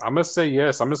yes. I'm gonna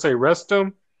say rest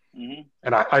him. Mm-hmm.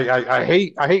 And I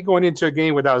hate going into a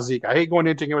game without Zeke. I hate going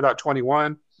into a game without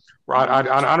 21.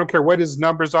 I don't care what his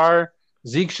numbers are.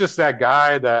 Zeke's just that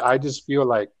guy that I just feel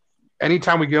like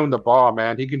anytime we give him the ball,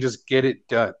 man, he can just get it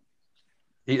done.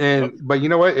 But you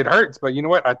know what? It hurts. But you know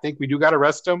what? I think we do got to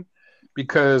rest him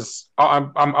because I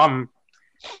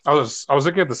was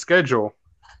looking at the schedule.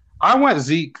 I want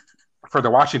Zeke for the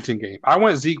Washington game. I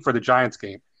want Zeke for the Giants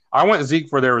game. I want Zeke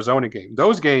for the Arizona game.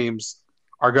 Those games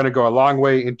are going to go a long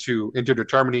way into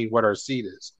determining what our seed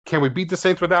is. Can we beat the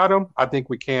Saints without him? I think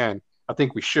we can. I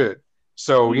think we should.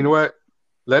 So you know what?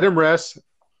 Let him rest.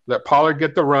 Let Pollard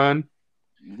get the run.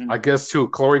 I guess too.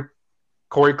 Corey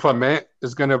Clement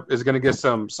is gonna get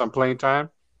some playing time.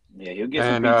 Yeah, he'll get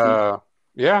some. And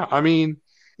yeah, I mean,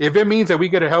 if it means that we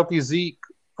get a healthy Zeke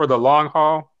for the long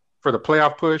haul, for the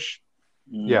playoff push,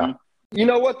 yeah. You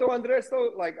know what, though, Andres,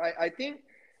 though? Like, I think,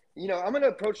 I'm going to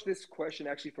approach this question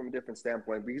actually from a different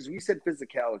standpoint because we said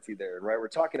physicality there, right? We're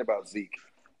talking about Zeke.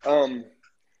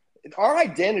 Our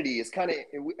identity is kind of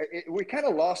 – we kind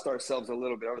of lost ourselves a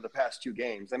little bit over the past 2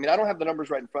 games. I mean, I don't have the numbers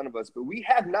right in front of us, but we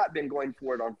have not been going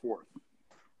for it on fourth.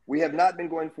 We have not been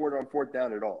going for it on fourth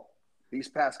down at all these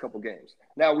past couple games.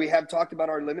 Now, we have talked about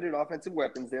our limited offensive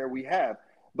weapons there. We have.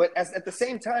 But at the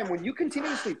same time, when you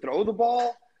continuously throw the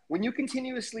ball – when you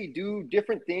continuously do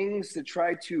different things to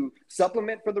try to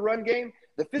supplement for the run game,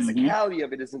 the physicality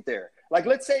of it isn't there. Like,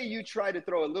 let's say you try to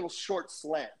throw a little short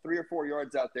slant, 3 or 4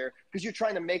 yards out there, because you're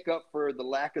trying to make up for the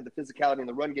lack of the physicality in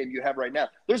the run game you have right now.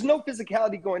 There's no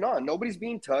physicality going on. Nobody's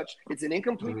being touched. It's an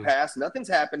incomplete pass. Nothing's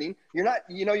happening. You're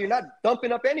not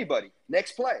thumping up anybody.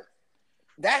 Next play.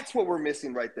 That's what we're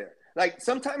missing right there. Like,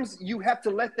 sometimes you have to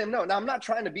let them know. Now, I'm not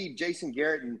trying to be Jason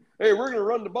Garrett and, hey, we're going to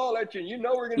run the ball at you, and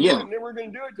we're going to do it, and then we're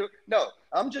going to do it. No,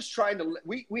 I'm just trying to –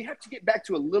 we have to get back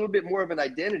to a little bit more of an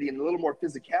identity and a little more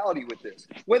physicality with this.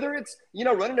 Whether it's,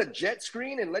 running a jet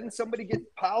screen and letting somebody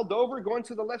get piled over going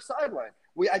to the left sideline.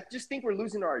 I just think we're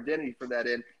losing our identity for that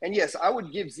end. And, yes, I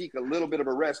would give Zeke a little bit of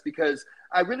a rest because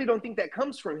I really don't think that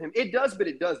comes from him. It does, but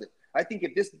it doesn't. I think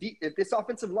if this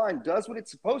offensive line does what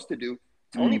it's supposed to do,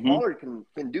 Tony Pollard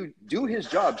can do his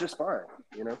job just fine,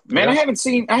 Man, I haven't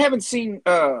seen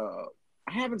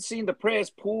the press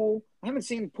pool. I haven't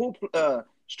seen pool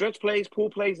stretch plays, pool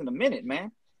plays in a minute,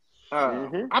 man.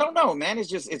 I don't know, man. It's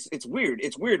just it's weird.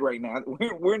 It's weird right now.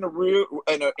 We're in a real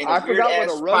I forgot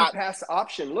what a run pass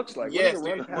option looks like. Yes,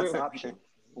 what is a run pass option?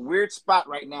 Weird spot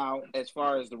right now as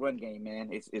far as the run game,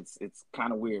 man. It's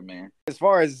kind of weird, man. As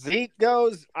far as Zeke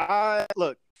goes,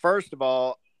 first of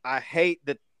all, I hate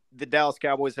that the Dallas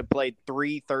Cowboys have played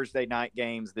 3 Thursday night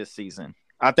games this season.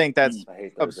 I think that's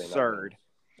absurd.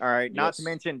 All right. Yes. Not to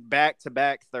mention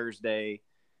back-to-back Thursday.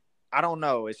 I don't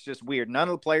know. It's just weird. None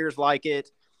of the players like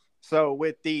it. So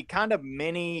with the kind of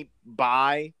mini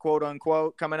bye, quote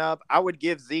unquote, coming up, I would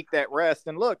give Zeke that rest.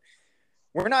 And look,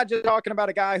 we're not just talking about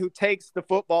a guy who takes the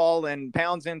football and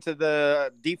pounds into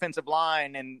the defensive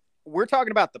line, and we're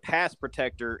talking about the pass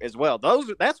protector as well.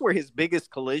 That's where his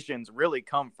biggest collisions really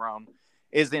come from.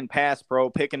 Is in pass pro,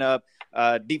 picking up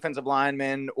a defensive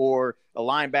lineman or a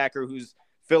linebacker who's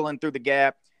filling through the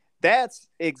gap. That's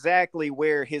exactly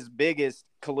where his biggest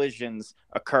collisions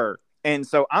occur. And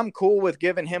so I'm cool with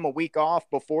giving him a week off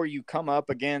before you come up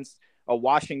against a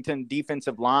Washington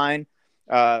defensive line.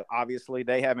 Obviously,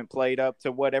 they haven't played up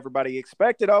to what everybody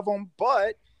expected of them,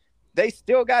 but they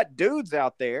still got dudes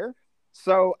out there.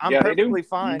 So I'm perfectly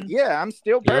fine. Yeah, I'm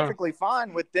still perfectly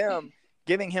fine with them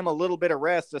giving him a little bit of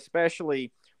rest,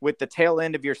 especially with the tail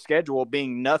end of your schedule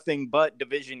being nothing but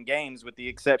division games with the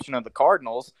exception of the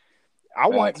Cardinals. I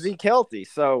want Zeke healthy,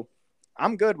 so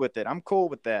I'm good with it. I'm cool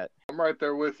with that. I'm right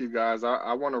there with you guys.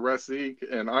 I want to rest Zeke.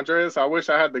 And Andreas, I wish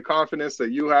I had the confidence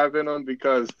that you have in him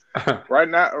because right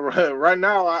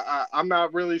now I'm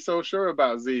not really so sure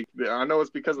about Zeke. I know it's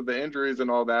because of the injuries and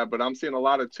all that, but I'm seeing a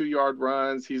lot of 2-yard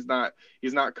runs. He's not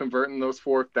converting those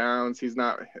fourth downs. He's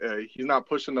not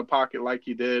pushing the pocket like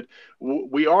he did.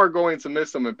 We are going to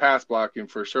miss him in pass blocking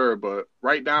for sure. But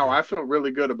right now I feel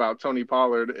really good about Tony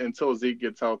Pollard until Zeke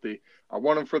gets healthy. I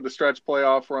want him for the stretch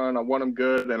playoff run. I want him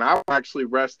good, and I'll actually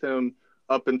rest him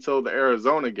up until the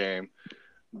Arizona game.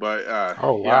 But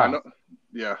Oh, wow. yeah, I know.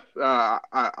 Yeah,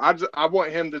 I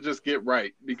want him to just get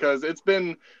right, because it's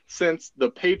been since the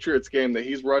Patriots game that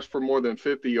he's rushed for more than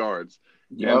 50 yards.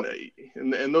 Yep.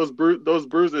 And those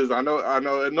bruises, I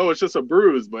know it's just a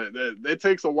bruise, but it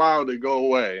takes a while to go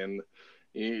away, and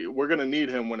we're gonna need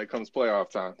him when it comes playoff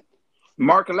time.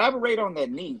 Mark, elaborate on that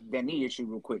knee issue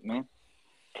real quick, man.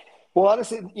 Well,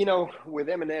 honestly, with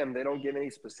Eminem, they don't give any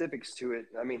specifics to it.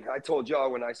 I mean, I told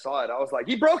y'all when I saw it, I was like,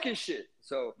 he broke his shit.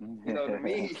 So, to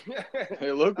me,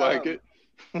 it looked like it.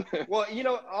 Well,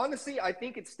 honestly, I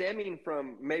think it's stemming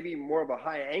from maybe more of a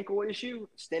high ankle issue,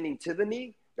 extending to the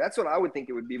knee. That's what I would think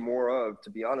it would be more of, to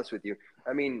be honest with you.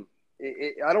 I mean,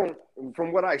 I don't,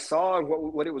 from what I saw and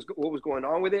what was going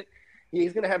on with it,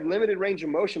 he's going to have limited range of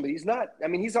motion, but he's not. I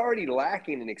mean, he's already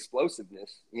lacking in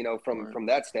explosiveness, from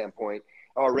that standpoint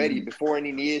already, before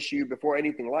any knee issue, before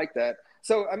anything like that.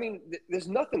 So, I mean, there's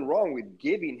nothing wrong with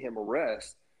giving him a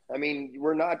rest. I mean,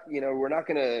 we're not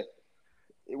going to,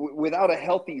 without a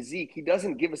healthy Zeke, he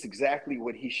doesn't give us exactly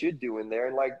what he should do in there.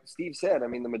 And like Steve said, I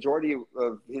mean, the majority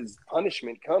of his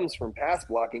punishment comes from pass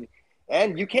blocking,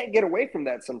 and you can't get away from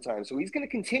that sometimes. So he's going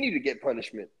to continue to get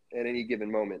punishment at any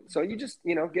given moment. So you just,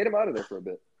 get him out of there for a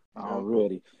bit.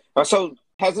 Already. So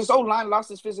has this O-line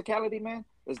lost its physicality, man?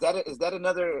 Is that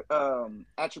another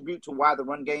attribute to why the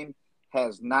run game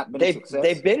has not been a success?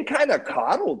 They've been kind of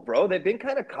coddled, bro. They've been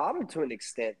kind of coddled to an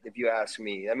extent, if you ask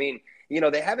me. I mean,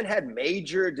 they haven't had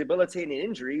major debilitating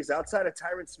injuries outside of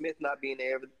Tyron Smith not being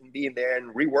there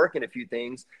and reworking a few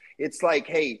things. It's like,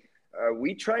 hey,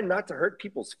 we try not to hurt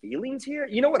people's feelings here.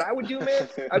 You know what I would do, man?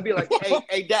 I'd be like,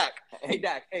 hey, Dak,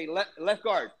 hey, left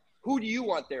guard, who do you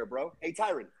want there, bro? Hey,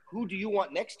 Tyron, who do you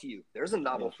want next to you? There's a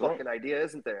novel fucking idea,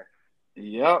 isn't there?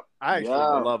 Yep. I actually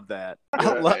love that.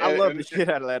 I love the shit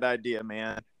out of that idea,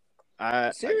 man.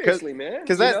 Seriously, man.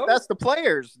 Because that's the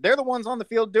players. They're the ones on the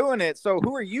field doing it. So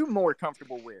who are you more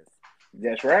comfortable with?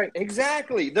 That's right.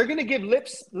 Exactly. They're going to give lip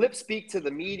speak to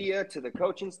the media, to the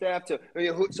coaching staff. So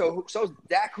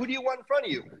Dak, who do you want in front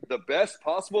of you? The best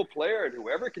possible player and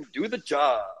whoever can do the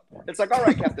job. It's like, all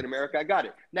right, Captain America, I got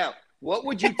it. Now, what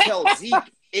would you tell Zeke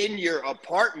in your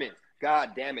apartment?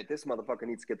 God damn it, this motherfucker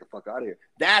needs to get the fuck out of here.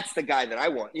 That's the guy that I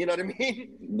want. You know what I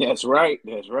mean? That's right.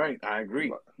 I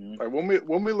agree. Like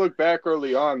when we look back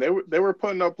early on, they were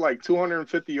putting up like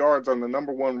 250 yards on the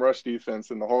number one rush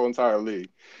defense in the whole entire league.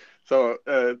 So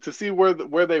to see where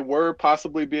they were,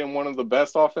 possibly being one of the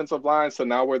best offensive lines, to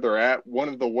now where they're at, one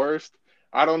of the worst.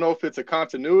 I don't know if it's a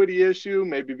continuity issue,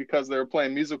 maybe because they're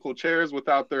playing musical chairs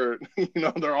without their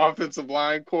offensive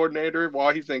line coordinator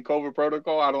while he's in COVID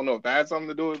protocol. I don't know if that has something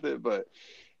to do with it, but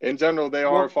in general, they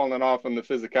are falling off in the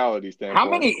physicality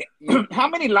standpoint. How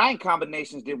many line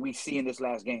combinations did we see in this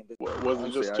last game? Was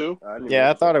it just two?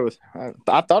 I thought it was.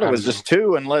 I thought it was just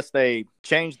two, unless they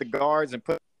changed the guards and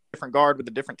put a different guard with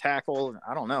a different tackle.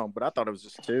 I don't know, but I thought it was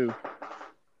just two.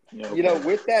 Yeah,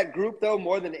 with that group, though,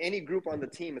 more than any group on the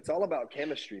team, it's all about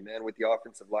chemistry, man, with the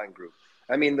offensive line group.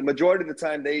 I mean, the majority of the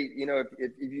time, they,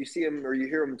 if you see them or you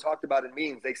hear them talked about in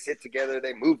meetings, they sit together,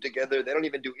 they move together. They don't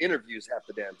even do interviews half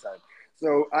the damn time.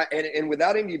 So, and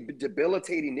without any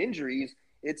debilitating injuries,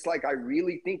 it's like I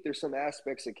really think there's some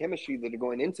aspects of chemistry that are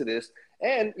going into this.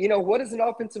 And, what does an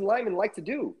offensive lineman like to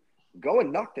do? Go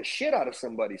and knock the shit out of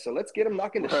somebody. So let's get them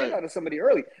knocking the shit out of somebody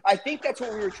early. I think that's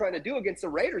what we were trying to do against the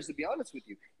Raiders, to be honest with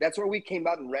you. That's where we came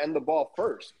out and ran the ball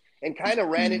first and kind of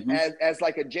ran it as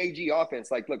like a JG offense.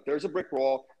 Like, look, there's a brick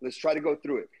wall. Let's try to go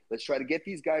through it. Let's try to get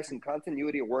these guys some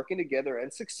continuity of working together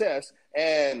and success.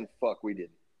 And fuck, we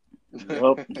didn't.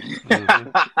 Yep.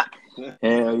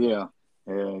 Hell yeah.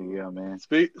 Hell yeah, man.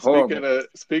 Speaking of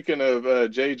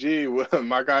JG,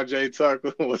 my guy Jay Tuck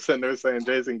was sitting there saying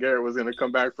Jason Garrett was going to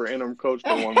come back for interim coach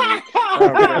for 1 week.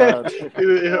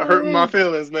 It hurting my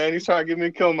feelings, man. He's trying to get me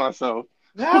to kill myself.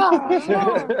 Did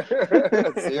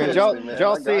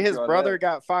y'all see his brother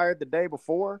got fired the day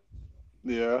before?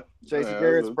 Yeah. Jason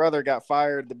Garrett's brother got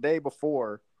fired the day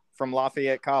before from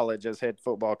Lafayette College as head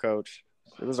football coach.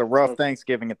 It was a rough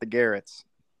Thanksgiving at the Garretts.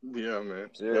 Yeah, man.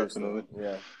 Seriously. Definitely.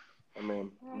 Yeah. I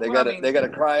mean, they gotta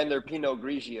cry in their Pinot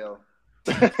Grigio.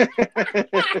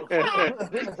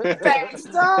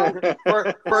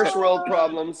 First world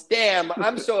problems. Damn,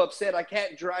 I'm so upset I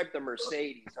can't drive the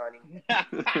Mercedes, honey.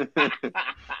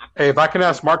 Hey, if I can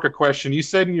ask Mark a question, you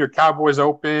said in your Cowboys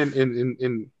Open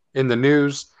in the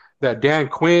news that Dan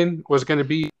Quinn was going to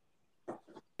be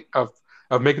of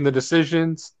making the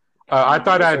decisions. I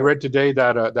thought I had read today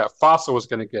that Fossil was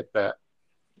going to get that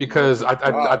because I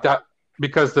thought.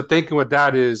 Because the thinking with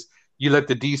that is you let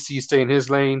the DC stay in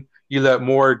his lane, you let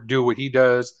Moore do what he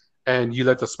does, and you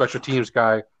let the special teams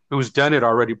guy who's done it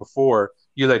already before,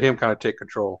 you let him kind of take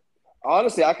control.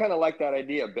 Honestly, I kind of like that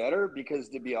idea better because,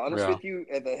 to be honest Yeah. with you,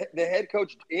 the head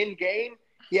coach in game,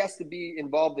 he has to be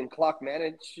involved in clock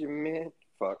management.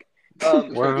 Fuck. Well,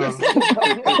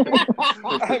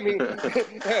 I mean,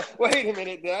 wait a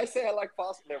minute. Did I say I like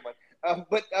Foster? Never mind.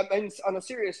 But on a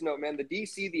serious note, man, the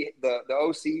DC, the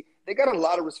OC, they got a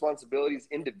lot of responsibilities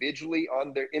individually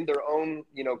in their own,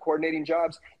 coordinating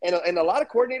jobs. And a lot of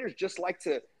coordinators just like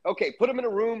to, put them in a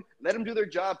room, let them do their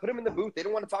job, put them in the booth. They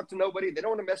don't want to talk to nobody. They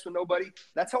don't want to mess with nobody.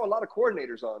 That's how a lot of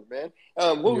coordinators are, man.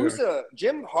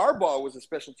 Jim Harbaugh was a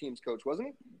special teams coach,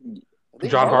 wasn't he?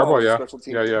 John Harbaugh, yeah.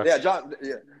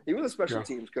 Yeah, he was a special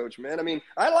teams coach, man. I mean,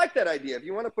 I like that idea. If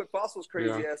you want to put Fossil's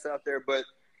crazy ass out there, but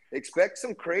expect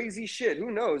some crazy shit.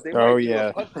 Who knows? They might do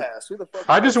a punt pass. Who the fuck?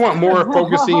 I just want more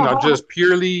focusing on just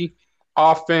purely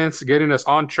offense, getting us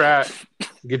on track.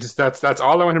 That's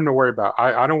all I want him to worry about.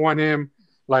 I don't want him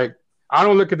I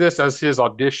don't look at this as his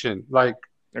audition.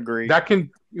 Agree. That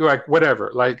can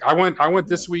whatever. I want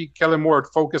this week Kellen Moore to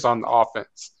focus on the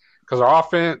offense because our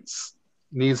offense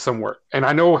needs some work. And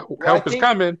I know help is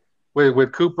coming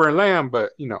with Cooper and Lamb,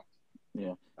 but Yeah.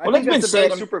 I think that's a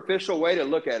very superficial way to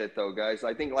look at it, though, guys.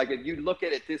 I think, if you look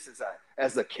at it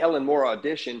as a Kellen Moore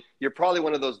audition, you're probably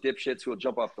one of those dipshits who will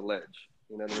jump off the ledge.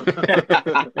 You know what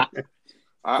I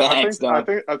mean?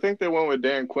 I think they went with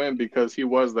Dan Quinn because he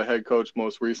was the head coach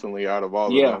most recently out of all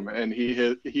of them, and he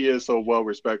is so well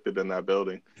respected in that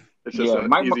building. It's just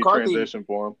an easy transition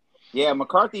for him. Yeah,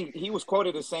 McCarthy, he was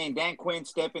quoted as saying Dan Quinn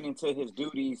stepping into his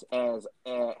duties as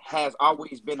has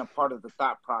always been a part of the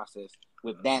thought process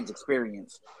with Dan's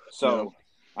experience. So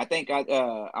I think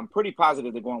I'm pretty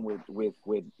positive they're going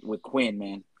with Quinn,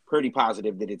 man. Pretty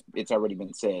positive that it's already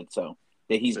been said. So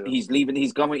that he's leaving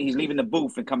the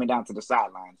booth and coming down to the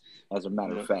sidelines, as a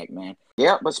matter of fact, man.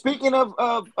 Yeah, but speaking of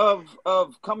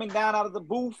coming down out of the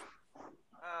booth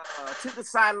to the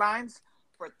sidelines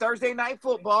for Thursday night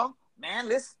football, man,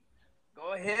 let's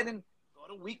go ahead and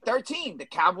go to week 13, the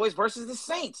Cowboys versus the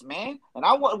Saints, man. And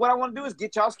what I want to do is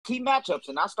get y'all's key matchups,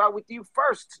 and I'll start with you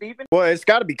first, Steven. Well, it's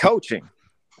got to be coaching.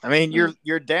 I mean,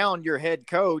 you're down your head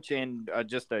coach and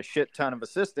just a shit ton of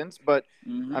assistants, but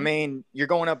I mean, you're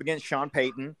going up against Sean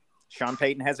Payton. Sean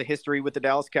Payton has a history with the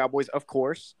Dallas Cowboys, of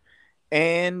course,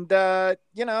 and you're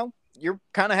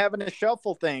kind of having to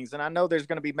shuffle things. And I know there's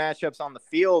going to be matchups on the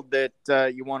field that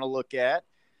you want to look at,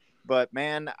 but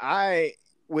man,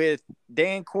 with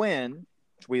Dan Quinn,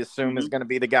 which we assume is going to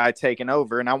be the guy taking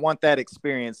over, and I want that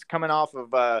experience coming off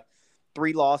of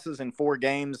 3 losses in 4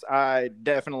 games. I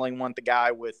definitely want the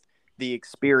guy with the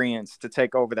experience to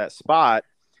take over that spot.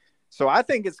 So I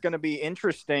think it's going to be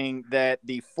interesting that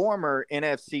the former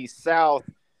NFC South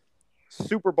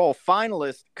Super Bowl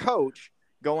finalist coach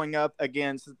going up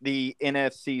against the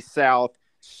NFC South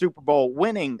Super Bowl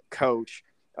winning coach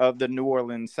of the New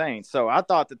Orleans Saints. So I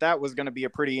thought that was going to be a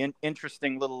pretty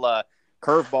interesting little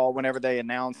curveball whenever they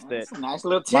announced that. That's a nice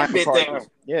little tidbit there.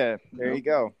 Yeah, there you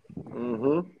go.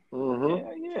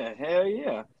 Hell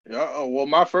yeah. Yeah. Well,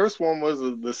 my first one was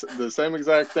the same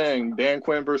exact thing, Dan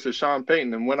Quinn versus Sean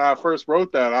Payton. And when I first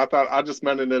wrote that, I thought I just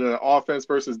meant it in an offense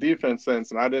versus defense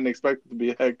sense, and I didn't expect it to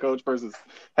be head coach versus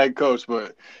head coach.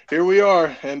 But here we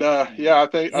are, and I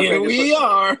think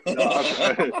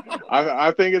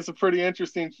it's a pretty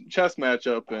interesting chess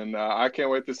matchup, and I can't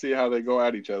wait to see how they go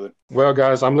at each other. Well,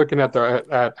 guys, I'm looking at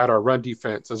our run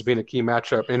defense as being a key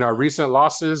matchup. In our recent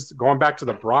losses, going back to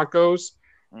the Broncos,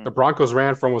 the Broncos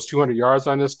ran for almost 200 yards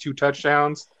on us, 2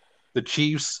 touchdowns. The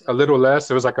Chiefs, a little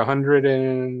less. It was like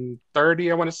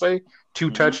 130, I want to say,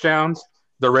 2 touchdowns.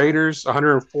 The Raiders,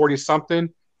 140-something,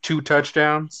 2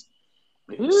 touchdowns.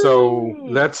 So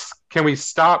can we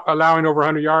stop allowing over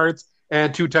 100 yards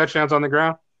and 2 touchdowns on the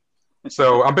ground?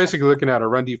 So I'm basically looking at a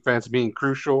run defense being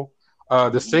crucial.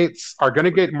 The Saints are going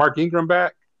to get Mark Ingram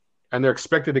back, and they're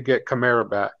expected to get Kamara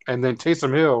back. And then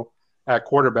Taysom Hill at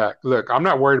quarterback. Look, I'm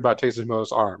not worried about Taysom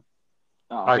Hill's arm.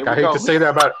 I hate to say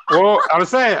that about – well, I'm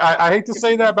saying I hate to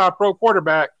say that about pro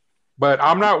quarterback, but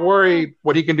I'm not worried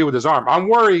what he can do with his arm. I'm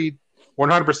worried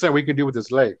 100% what he can do with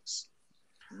his legs.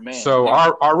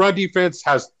 Our run defense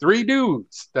has 3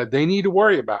 dudes that they need to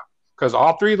worry about because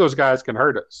all 3 of those guys can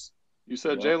hurt us. You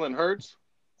said Jalen Hurts?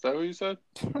 Is that what you said?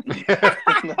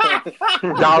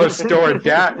 Dollar store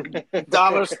Dak.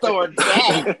 Dollar store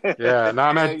Dak. Yeah,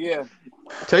 man. Yeah.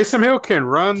 Taysom Hill can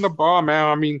run the ball, man.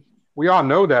 I mean, we all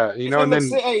know that, And then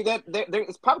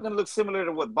it's probably going to look similar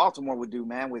to what Baltimore would do,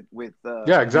 man. With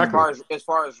exactly. As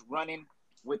far as running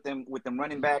with them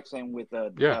running backs and with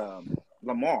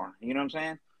Lamar. You know what I'm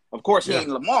saying? Of course, he ain't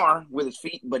Lamar with his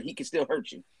feet, but he can still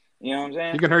hurt you. You know what I'm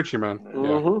saying? He can hurt you,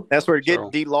 man. That's where getting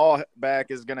D-Law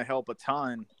back is going to help a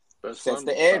ton. Best Sets run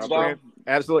the edge, stopper. dog.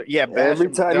 Absolutely. Yeah. Every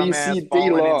Basham, time you dumbass see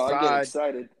falling D-Law, I get inside.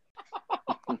 excited.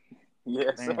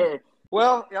 Yes, Man. sir.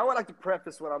 Well, I would like to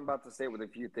preface what I'm about to say with a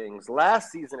few things.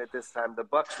 Last season at this time, the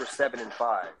Bucks were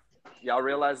 7-5. Y'all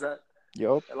realize that?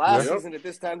 Yup. Last Yep. season at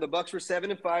this time, the Bucks were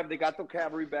 7-5. They got the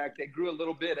cavalry back. They grew a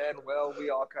little bit, and well, we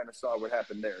all kind of saw what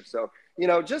happened there. So,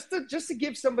 just to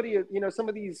give somebody, some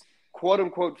of these quote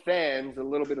unquote fans a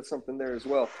little bit of something there as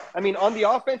well. I mean, on the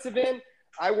offensive end,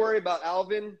 I worry about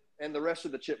Alvin and the rest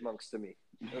of the Chipmunks to me.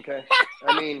 Okay,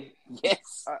 I mean,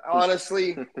 Yes.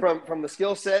 honestly, from the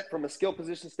skill set, from a skill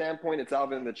position standpoint, it's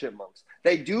Alvin and the Chipmunks.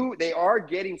 They are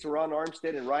getting Teron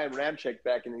Armstead and Ryan Ramczyk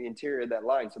back in the interior of that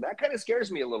line, so that kind of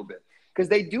scares me a little bit because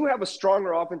they do have a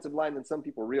stronger offensive line than some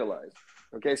people realize.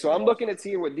 Okay, so I'm looking at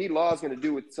seeing what D-Law is going to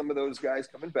do with some of those guys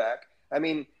coming back. I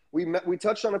mean, we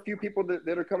touched on a few people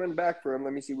that are coming back for him.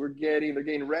 Let me see. They're getting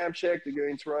Ramczyk, they're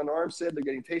getting Teron Armstead, they're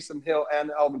getting Taysom Hill and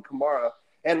Alvin Kamara.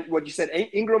 And what you said,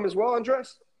 Ingram as well,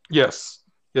 Andres? Yes,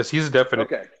 he's a definite.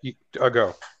 Okay. A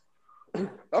go.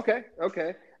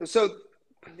 Okay. So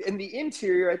in the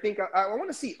interior, I think I want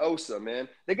to see Osa, man.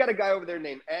 They got a guy over there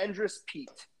named Andres Pete.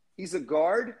 He's a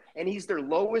guard, and he's their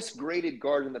lowest graded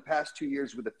guard in the past 2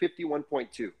 years with a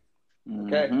 51.2.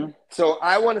 Okay, so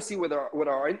I want to see what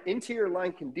our interior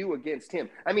line can do against him.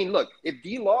 I mean, look, if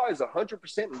D-Law is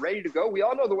 100% and ready to go, we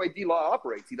all know the way D-Law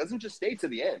operates. He doesn't just stay to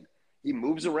the end. He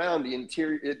moves around the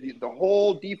interior, the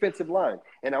whole defensive line.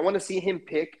 And I want to see him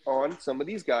pick on some of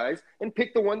these guys and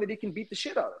pick the one that he can beat the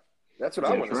shit out of. That's what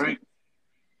I want to see.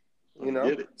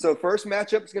 So first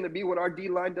matchup is going to be what our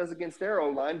D-line does against their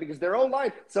O-line, because their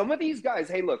O-line, some of these guys,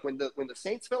 hey, look, when the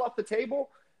Saints fell off the table,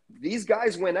 these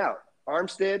guys went out.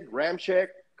 Armstead, Ramczyk,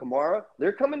 Kamara,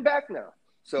 they're coming back now.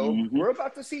 So we're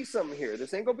about to see something here.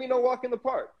 This ain't going to be no walk in the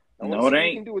park. I want to see what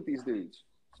we can do with these dudes.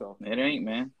 So it ain't,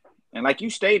 man. And like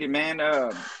you stated, man,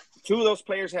 two of those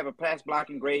players have a pass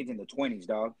blocking grades in the 20s,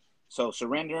 dog. So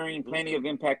surrendering plenty of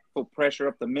impactful pressure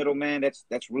up the middle, man,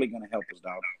 that's really going to help us,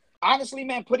 dog. Honestly,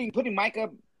 man, putting Micah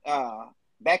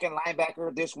back in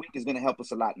linebacker this week is going to help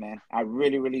us a lot, man. I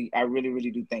really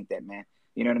do think that, man.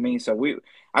 You know what I mean? So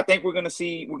I think we're gonna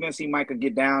see Micah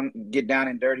get down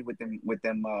and dirty with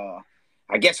them.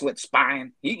 I guess with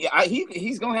spying.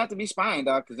 He's gonna have to be spying,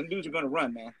 dog, because them dudes are gonna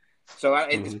run, man. So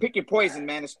it's pick your poison,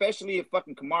 man. Especially if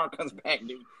fucking Kamara comes back,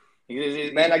 dude.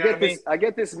 Man, I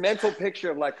get this mental picture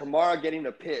of like Kamara getting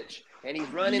a pitch, and he's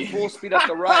running full speed up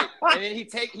the right, and then he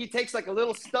takes like a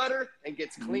little stutter and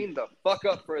gets cleaned the fuck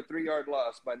up for a 3-yard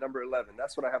loss by number 11.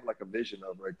 That's what I have like a vision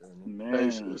of right there.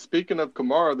 Man. Hey, speaking of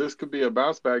Kamara, this could be a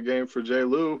bounce back game for J.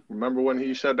 Lou. Remember when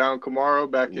he shut down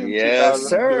Kamara back in 2000?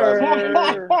 Sir.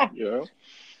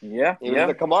 Yeah. He was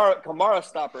the Kamara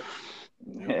stopper.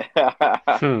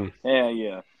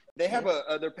 Yeah. They have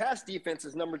their pass defense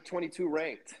is number 22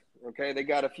 ranked. Okay, they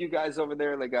got a few guys over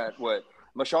there. They got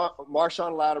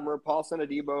Marshawn Lattimore, Paulson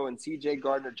Adebo, and C.J.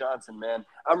 Gardner-Johnson, man.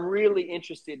 I'm really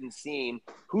interested in seeing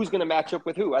who's going to match up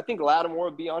with who. I think Lattimore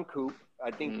will be on Coop.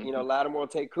 I think, Lattimore will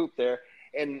take Coop there.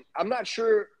 And I'm not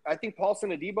sure. I think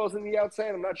Paulson Adebo's in the outside.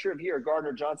 I'm not sure if he or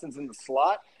Gardner-Johnson's in the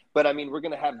slot. But, I mean, we're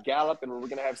going to have Gallup and we're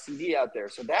going to have CD out there.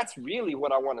 So that's really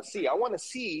what I want to see. I want to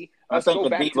see us go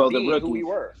back to being who we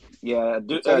were. Yeah,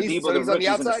 Adebo, the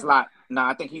rookie's in the slot. No,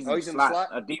 I think he's in the slot.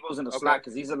 slot? Adebo's in the slot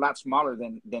because he's a lot smaller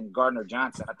than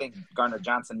Gardner-Johnson. I think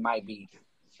Gardner-Johnson might be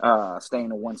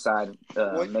staying on one side.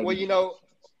 Maybe. Well,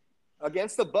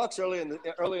 against the Bucks early in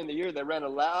the year, they ran a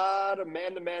lot of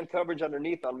man-to-man coverage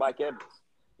underneath on Mike Evans.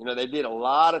 They did a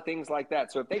lot of things like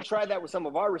that. So if they try that with some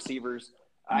of our receivers –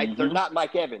 they're not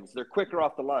Mike Evans. They're quicker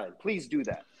off the line. Please do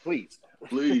that. Please.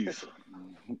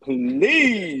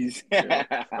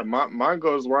 Yeah. Mine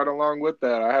goes right along with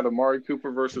that. I had Amari Cooper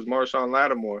versus Marshawn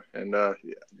Lattimore. And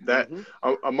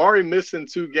Amari missing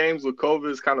 2 games with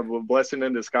COVID is kind of a blessing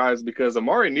in disguise because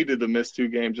Amari needed to miss 2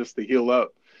 games just to heal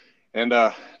up. And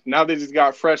now that he's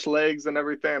got fresh legs and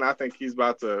everything, I think he's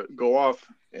about to go off.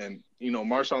 And,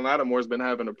 Marshawn Lattimore's been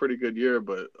having a pretty good year,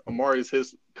 but Amari's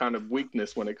his kind of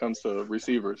weakness when it comes to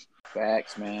receivers.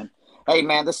 Facts, man. Hey,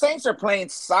 man, the Saints are playing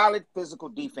solid physical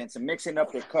defense and mixing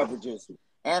up their coverages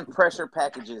and pressure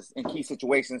packages in key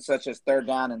situations such as third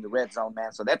down in the red zone,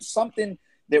 man. So that's something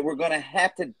that we're going to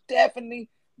have to definitely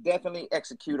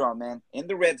execute on, man, in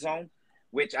the red zone,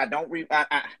 which I don't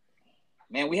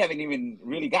man, we haven't even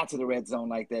really got to the red zone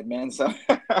like that, man. So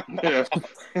I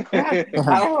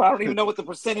don't even know what the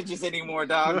percentage is anymore,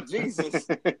 dog. Jesus.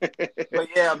 But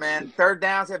yeah, man, third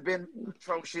downs have been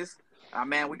atrocious.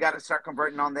 Man, we got to start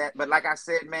converting on that. But like I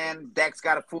said, man, Dak's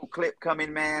got a full clip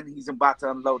coming, man. He's about to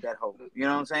unload that hole. You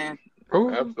know what I'm saying?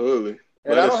 Ooh. Absolutely.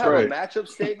 And I don't have a matchup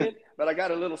statement, but I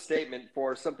got a little statement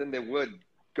for something that would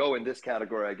go in this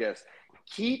category, I guess.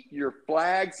 Keep your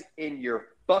flags in your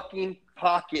fucking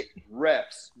pocket,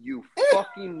 refs. You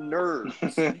fucking nerds.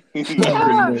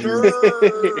 Nerds.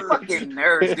 Fucking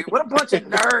nerds, dude. What a bunch of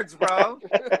nerds, bro.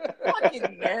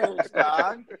 Fucking nerds,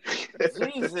 dog.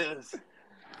 Jesus.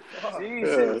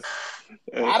 Jesus.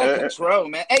 Out of control,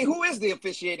 man. Hey, who is the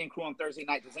officiating crew on Thursday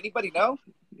night? Does anybody know?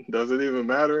 Doesn't even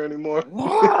matter anymore.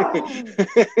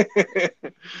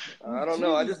 I don't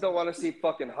know. I just don't want to see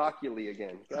fucking Hockey League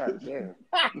again. God damn.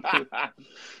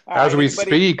 As we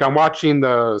speak, I'm watching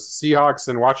the Seahawks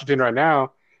in Washington right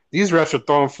now. These refs are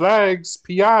throwing flags.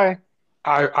 PI.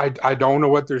 I don't know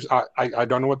what there's. I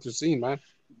don't know what they're seeing, man.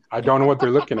 I don't know what they're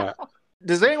looking at.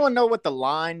 Does anyone know what the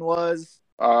line was?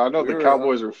 I know the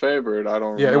Cowboys were favored. I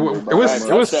don't. Yeah, remember it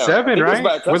was 7,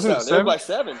 right? Wasn't it 7? It was by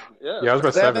 7. Yeah, it was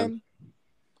by 7.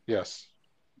 Yes.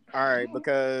 All right,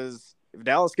 because if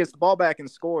Dallas gets the ball back and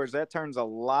scores, that turns a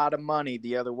lot of money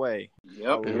the other way.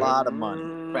 Yep. A lot of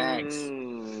money.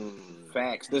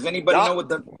 Facts. Does anybody know what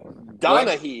the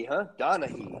Donahue, huh?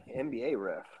 Donahue, NBA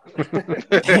ref.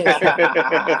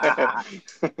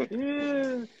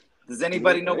 Does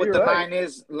anybody know what the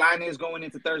line is going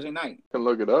into Thursday night? I can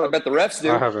look it up. I bet the refs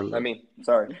do. I haven't.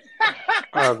 Sorry.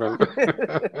 I haven't.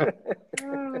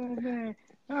 Oh, man.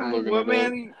 Well,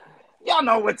 man, y'all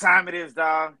know what time it is,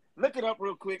 dog. Look it up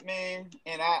real quick, man.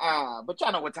 And but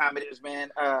y'all know what time it is,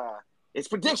 man. It's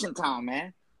prediction time,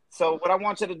 man. So what I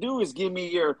want you to do is give me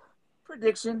your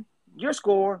prediction, your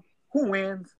score, who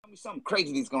wins. Tell me something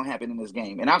crazy that's gonna happen in this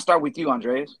game. And I'll start with you,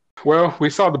 Andres. Well, we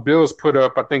saw the Bills put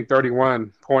up, I think,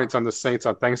 31 points on the Saints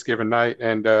on Thanksgiving night,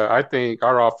 and I think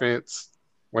our offense,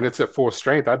 when it's at full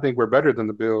strength, I think we're better than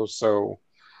the Bills. So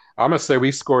I'm gonna say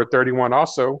we scored 31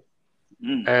 also.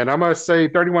 And I'm going to say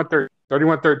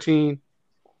 31-13.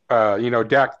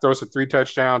 Dak throws for 3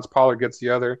 touchdowns. Pollard gets the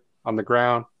other on the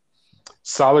ground.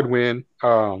 Solid win.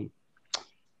 And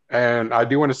I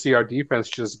do want to see our defense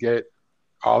just get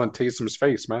all in Taysom's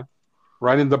face, man.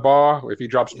 Running the ball, if he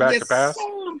drops back to pass,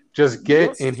 just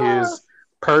get in his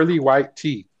pearly white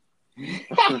teeth.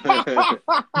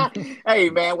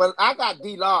 Hey, man, well, I got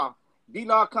D-Law.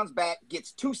 D-Law comes back,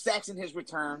 gets 2 sacks in his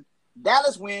return.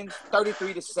 Dallas wins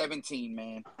 33-17,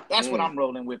 man. That's what I'm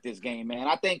rolling with this game, man.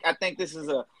 I think this is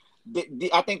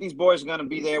I think these boys are gonna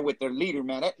be there with their leader,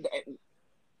 man.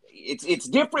 It's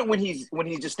different when he's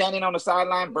just standing on the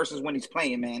sideline versus when he's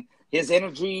playing, man. His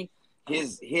energy,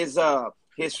 his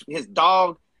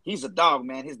dog. He's a dog,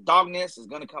 man. His dogness is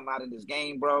gonna come out in this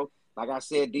game, bro. Like I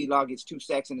said, D-Law gets 2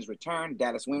 sacks in his return.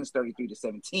 Dallas wins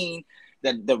 33-17.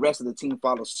 The rest of the team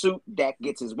follows suit. Dak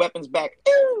gets his weapons back.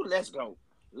 Ooh, let's go.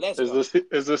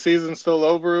 Is the season still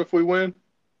over if we win?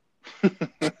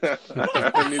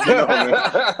 I need to know,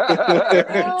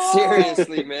 man.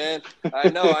 Seriously, man. I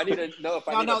know. I need to know if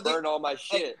I need to burn all my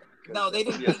shit. No, they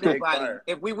didn't beat nobody.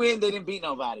 If we win, they didn't beat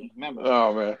nobody. Remember?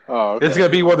 Oh, man. Oh, okay. It's going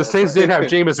to be, the Saints didn't have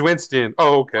Jameis Winston.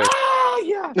 Oh, okay. Oh,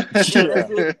 yeah.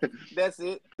 That's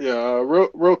it. Yeah,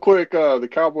 real quick, the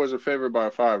Cowboys are favored by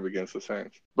 5 against the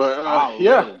Saints. But,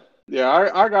 really?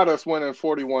 Yeah, I got us winning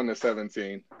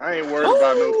 41-17. I ain't worried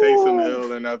about no Taysom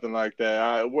Hill or nothing like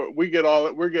that. We're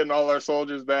getting all our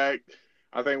soldiers back.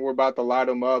 I think we're about to light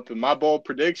them up. And my bold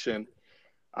prediction,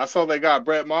 I saw they got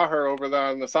Brett Maher over there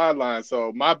on the sideline.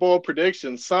 So my bold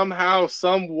prediction, somehow,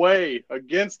 some way,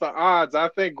 against the odds, I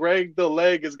think Greg the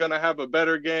Leg is going to have a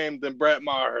better game than Brett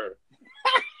Maher.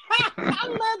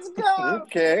 Let's go.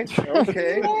 Okay.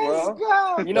 Well,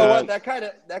 go. You know what? That kind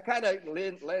of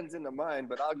lends into mine,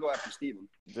 but I'll go after Steven.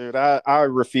 Dude, I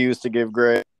refuse to give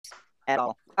Greg at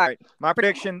all. All right, my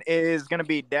prediction is going to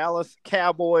be Dallas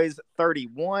Cowboys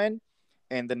 31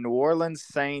 and the New Orleans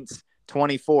Saints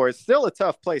 24. It's still a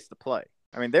tough place to play.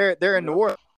 I mean, they're in New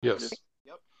Orleans. Yes.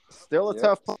 Yep. Still a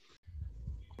tough place.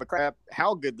 But crap,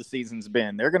 how good the season's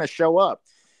been. They're going to show up.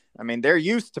 I mean, they're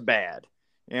used to bad.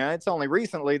 Yeah, it's only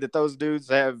recently that those dudes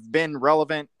have been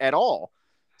relevant at all.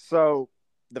 So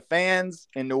the fans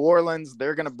in New Orleans,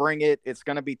 they're going to bring it. It's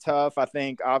going to be tough. I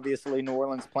think, obviously, New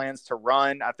Orleans plans to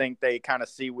run. I think they kind of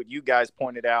see what you guys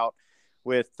pointed out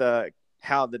with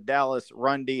how the Dallas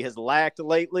run D has lacked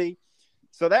lately.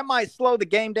 So that might slow the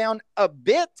game down a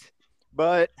bit,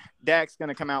 but Dak's going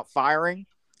to come out firing.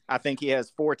 I think he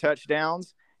has 4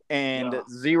 touchdowns and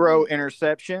 0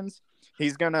 interceptions.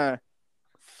 He's going to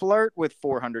flirt with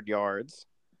 400 yards,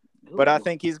 but I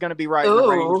think he's going to be right in the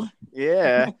range.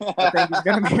 Yeah, I think he's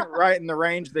going to be right in the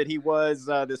range that he was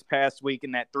this past week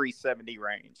in that 370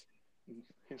 range.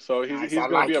 So he's going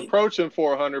to be approaching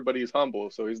 400, but he's humble,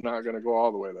 so he's not going to go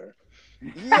all the way there.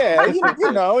 Yeah,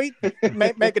 you know, he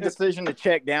make a decision to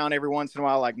check down every once in a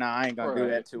while. Like, nah, I ain't going to do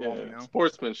that to him. You know?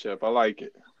 Sportsmanship, I like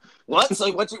it. What?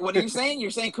 So what are you saying?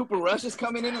 You're saying Cooper Rush is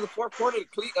coming into the fourth quarter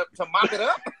to mop it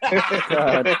up?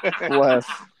 God bless.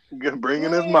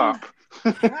 Bringing his mop.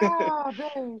 Oh,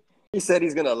 dang. He said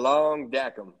he's gonna long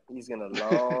dack him. He's gonna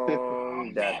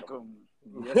long dack him.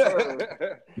 Yes,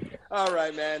 sir. All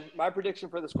right, man. My prediction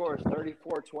for the score is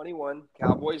 34-21.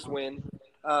 Cowboys win.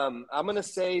 I'm going to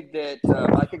say that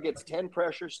Micah gets 10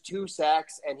 pressures, 2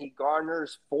 sacks, and he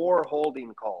garners 4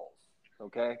 holding calls.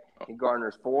 Okay? He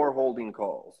garners 4 holding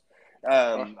calls.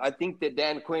 I think that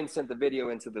Dan Quinn sent the video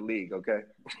into the league, okay?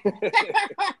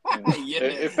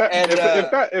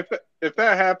 If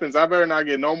that happens, I better not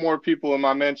get no more people in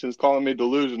my mentions calling me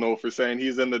delusional for saying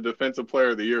he's in the Defensive Player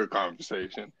of the Year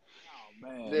conversation.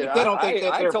 Man, Dude, they don't think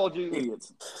that I they're told you.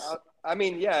 idiots. I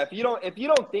mean, yeah. If you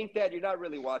don't think that, you're not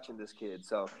really watching this kid.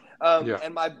 So,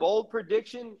 and my bold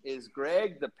prediction is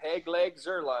Greg the Peg Leg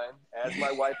Zerline, as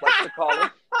my wife likes to call him,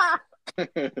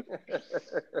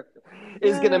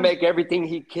 is gonna make everything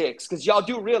he kicks. Because y'all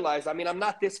do realize, I mean, I'm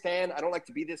not this fan. I don't like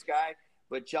to be this guy,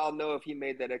 but y'all know if he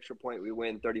made that extra point, we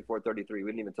win 34-33. We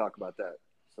didn't even talk about that.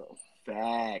 So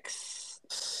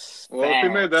facts. Well, if he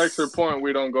made the extra point,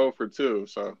 we don't go for 2.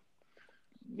 So.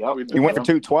 Yep. You went for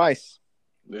 2 twice.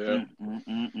 Yeah.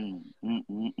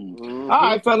 All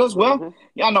right, fellas. Well,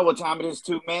 y'all know what time it is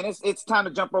too, man. It's time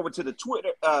to jump over to the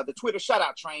Twitter shout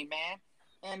out train, man.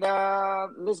 And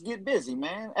let's get busy,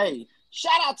 man. Hey,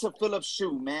 shout out to Philip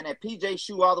Shu, man. That PJ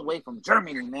Shu all the way from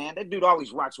Germany, man. That dude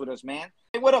always rocks with us, man.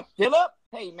 Hey, what up, Philip?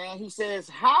 Hey, man. He says,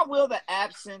 how will the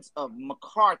absence of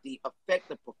McCarthy affect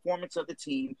the performance of the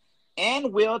team?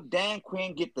 And will Dan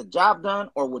Quinn get the job done,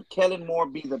 or would Kellen Moore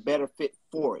be the better fit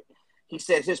for it? He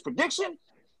says his prediction,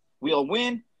 we'll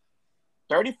win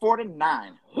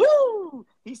 34-9. Woo!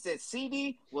 He said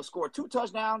CD will score 2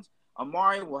 touchdowns.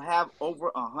 Amari will have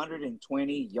over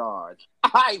 120 yards.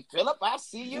 All right, Philip, I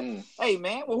see you. Hey,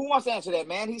 man, well, who wants to answer that,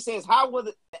 man? He says, how will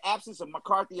the absence of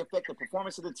McCarthy affect the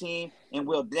performance of the team? And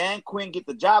will Dan Quinn get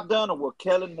the job done, or will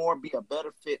Kellen Moore be a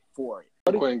better fit for it?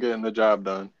 Quinn getting the job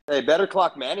done. Hey, better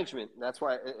clock management. That's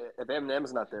why if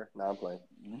Eminem's not there, I'm playing.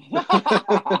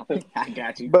 I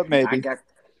got you. But maybe.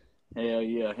 Hell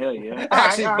yeah.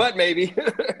 Actually, all right. but maybe.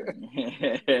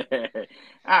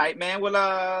 All right, man.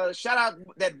 Well, shout out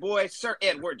that boy, Sir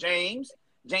Edward James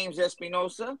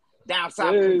Espinosa, down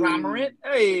south conglomerate.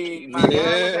 Hey, my God,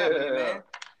 what's happening, man?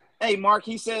 Hey, Mark,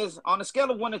 he says, on a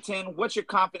scale of 1 to 10, what's your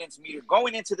confidence meter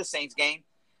going into the Saints game?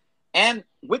 And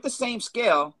with the same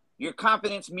scale, your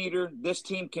confidence meter, this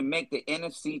team can make the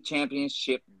NFC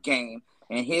Championship game.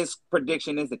 And his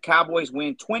prediction is the Cowboys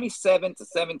win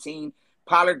 27-17.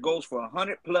 Pollard goes for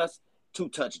 100 plus 2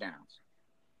 touchdowns.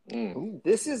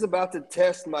 This is about to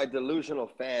test my delusional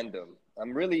fandom.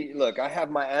 I have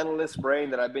my analyst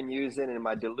brain that I've been using and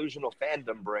my delusional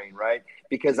fandom brain, right?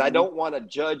 Because I don't want to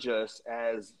judge us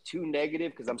as too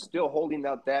negative, because I'm still holding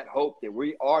out that hope that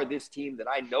we are this team that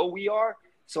I know we are.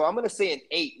 So I'm going to say an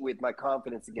 8 with my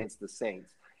confidence against the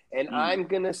Saints. And I'm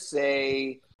going to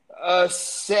say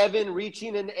 7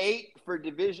 reaching an 8 for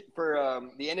division for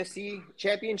the NFC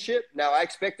Championship. Now, I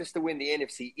expect us to win the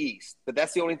NFC East, but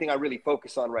that's the only thing I really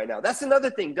focus on right now. That's another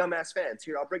thing, dumbass fans.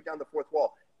 Here, I'll break down the fourth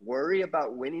wall. Worry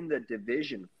about winning the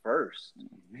division first.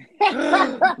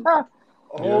 My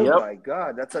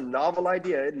God. That's a novel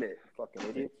idea, isn't it? Fucking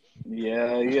idiot.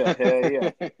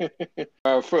 Yeah.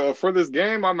 For this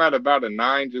game, I'm at about a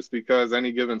 9, just because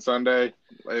any given Sunday,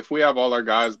 if we have all our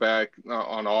guys back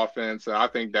on offense, I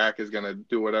think Dak is going to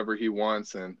do whatever he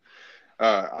wants, and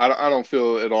I don't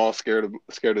feel at all scared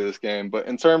of this game. But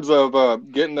in terms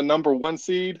of getting the number 1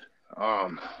 seed,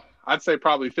 I'd say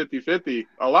probably 50-50.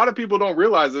 A lot of people don't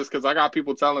realize this, because I got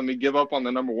people telling me give up on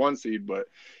the number 1 seed, but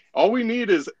all we need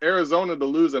is Arizona to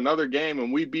lose another game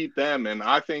and we beat them, and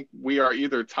I think we are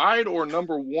either tied or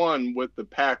number 1 with the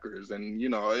Packers. And,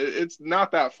 it's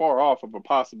not that far off of a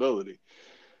possibility.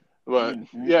 But,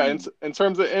 in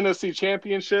terms of NFC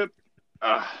Championship,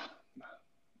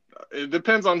 it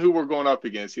depends on who we're going up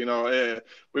against.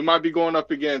 We might be going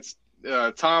up against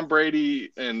Tom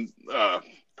Brady and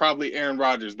probably Aaron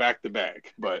Rodgers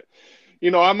back-to-back. But,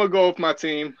 I'm going to go with my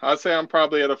team. I'd say I'm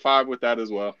probably at a 5 with that as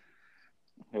well.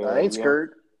 I ain't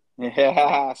scared.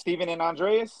 Yeah, Steven and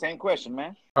Andreas, same question,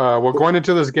 man. Well, going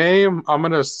into this game, I'm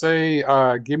gonna say,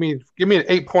 give me an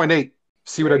 8.8.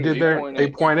 See what I did there?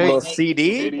 8.8.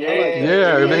 CD?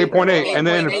 Yeah, the 8.8, and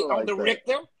then on the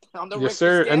Richter. Yes,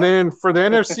 sir. And then for the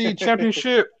NFC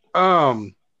Championship,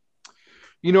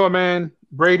 you know what, man?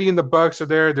 Brady and the Bucks are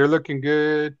there. They're looking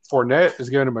good. Fournette is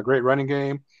giving them a great running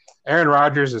game. Aaron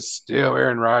Rodgers is still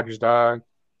Aaron Rodgers, dog.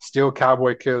 Still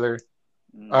Cowboy killer.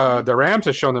 The Rams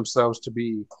have shown themselves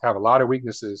to have a lot of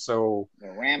weaknesses. So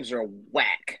the Rams are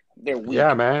whack. They're weak.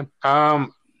 Yeah, man.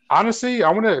 Honestly, I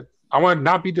want to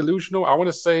not be delusional. I want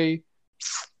to say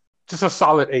just a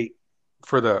solid 8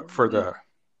 for the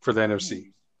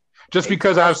NFC. Just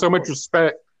because I have so much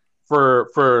respect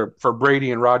for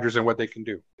Brady and Rodgers and what they can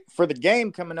do. For the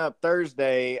game coming up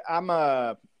Thursday, I'm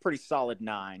a pretty solid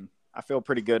 9. I feel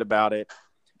pretty good about it.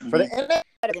 For the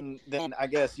NFL, then I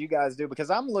guess you guys do,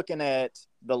 because I'm looking at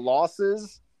the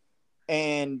losses,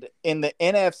 and in the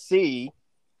NFC,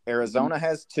 Arizona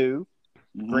has 2,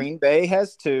 Green Bay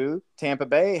has 2, Tampa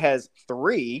Bay has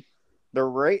 3,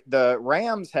 the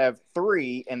Rams have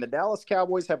 3, and the Dallas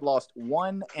Cowboys have lost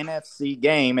 1 NFC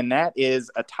game, and that is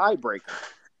a tiebreaker.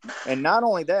 And not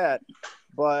only that,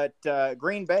 but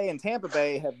Green Bay and Tampa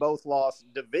Bay have both lost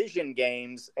division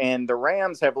games, and the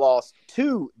Rams have lost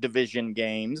 2 division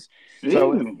games.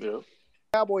 So the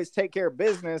Cowboys take care of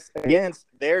business against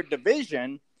their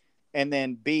division and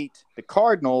then beat the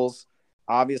Cardinals.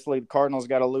 Obviously, the Cardinals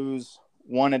got to lose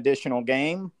 1 additional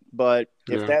game, but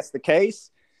if that's the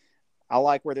case, I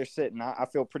like where they're sitting. I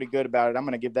feel pretty good about it. I'm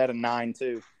going to give that a 9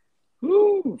 too.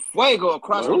 Ooh, Fuego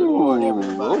across the board,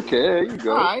 everybody. Okay, there you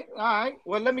go. All right.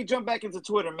 Well, let me jump back into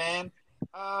Twitter, man.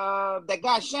 That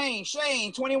guy Shane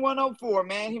 2104,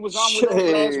 man. He was on with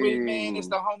us last week, man. It's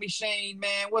the homie Shane,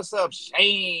 man. What's up,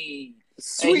 Shane?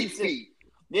 Sweet feet.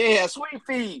 Yeah, sweet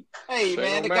feet. Hey, Shane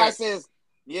man, the guy says,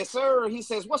 yes, sir. He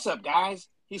says, what's up, guys?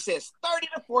 He says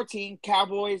 30-14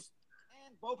 Cowboys.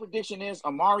 And both prediction is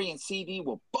Amari and CD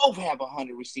will both have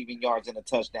 100 receiving yards and a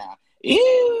touchdown.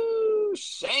 Ew,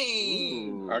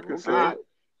 Shane. I can see it.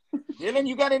 Dylan,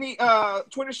 you got any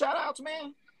Twitter shout-outs,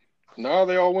 man? No,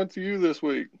 they all went to you this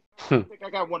week. I think I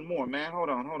got one more, man. Hold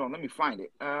on. Let me find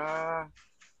it. That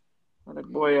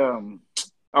boy,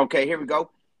 okay, here we go.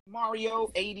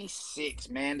 Mario 86,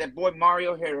 man. That boy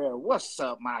Mario Herrera. What's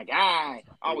up, my guy?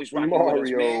 Always rocking with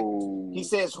us, man. He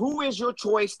says, who is your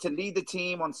choice to lead the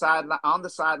team on the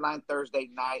sideline Thursday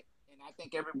night? And I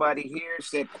think everybody here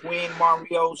said Quinn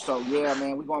Mario. So yeah,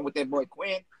 man, we're going with that boy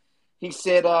Quinn. He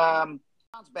said, bounce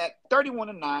back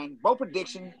 31-9. Both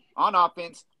prediction on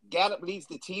offense. Gallup leads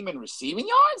the team in receiving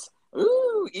yards.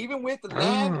 Ooh, even with the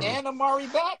Lamb and Amari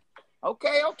back.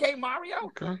 Okay, Mario.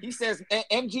 Okay. He says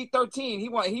MG13.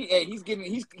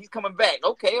 He's coming back.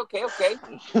 Okay.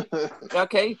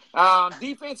 Okay.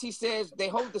 Defense. He says they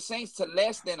hold the Saints to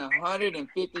less than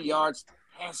 150 yards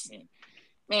passing.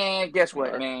 Man, guess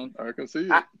what, man? I can see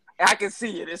it. I can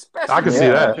see it, especially. I can see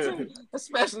that,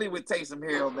 especially with Taysom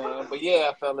Hill, man. But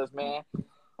yeah, fellas, man.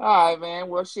 All right, man.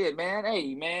 Well, shit, man.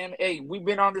 Hey, we've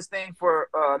been on this thing for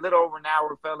a little over an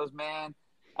hour, fellas, man.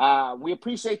 We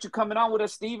appreciate you coming on with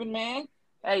us, Steven, man.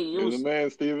 Hey, You're the man,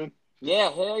 Steven.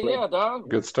 Yeah, hell yeah, dog.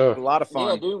 Good stuff. A lot of fun.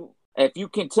 Yeah, dude. If you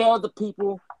can tell the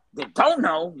people that don't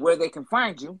know where they can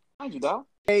find you, dog.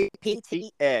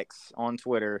 APTX on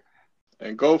Twitter.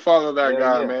 And go follow that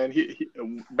guy, man. He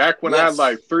back when I had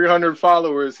like 300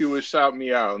 followers, he would shout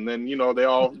me out, and then they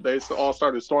all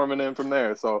started storming in from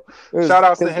there. So shout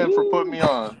outs to him for putting me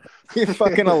on. You're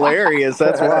fucking hilarious.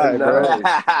 That's why, bro.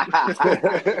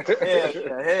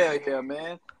 Hell yeah,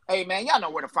 man. Hey, man, y'all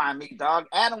know where to find me, dog.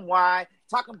 Adam Y,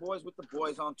 Talking Boys with the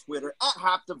Boys on Twitter, at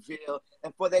Hopterville.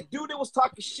 And for that dude that was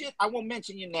talking shit, I won't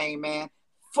mention your name, man.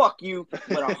 Fuck you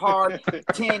with a hard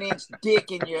 10-inch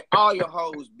dick in all your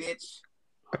hoes, bitch.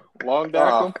 Long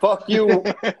Dackel. Fuck you.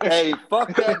 Hey,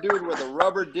 fuck that dude with a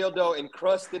rubber dildo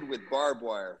encrusted with barbed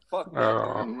wire. Fuck that.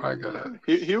 Oh my god.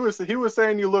 He was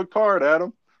saying you looked hard,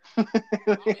 Adam. I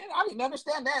didn't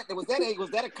understand that. Was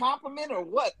that a compliment or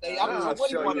what? What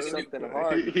do you want to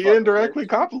do? He indirectly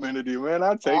complimented you, man.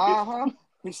 I take it.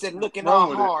 He said looking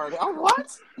all hard.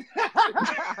 What?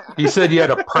 He said you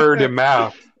had a purdy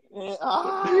mouth.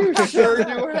 You sure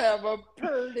do have a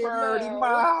purdy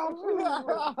mouth.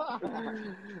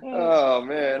 Oh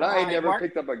man, I ain't never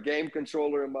picked up a game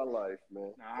controller in my life,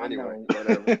 man. Anyway,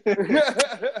 whatever.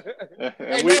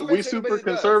 we super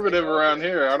conservative around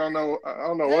here. I don't know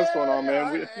what's going on,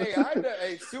 man.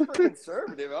 Hey, super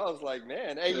conservative. I was like,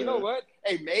 man, hey, you know what?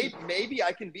 Hey, maybe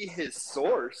I can be his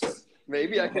source.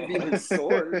 Maybe I can be his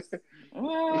source.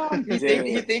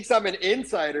 He thinks I'm an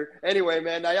insider. Anyway,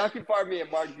 man, now y'all can find me at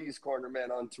Mark D's Corner,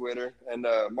 man, on Twitter, and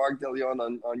Mark DeLeon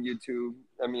on YouTube.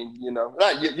 I mean,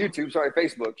 not YouTube, sorry,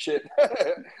 Facebook. Shit.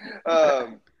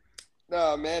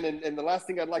 No, man, and the last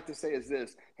thing I'd like to say is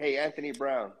this. Hey, Anthony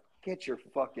Brown, get your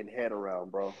fucking head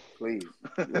around, bro. Please.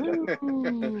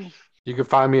 You can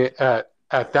find me at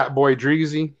That Boy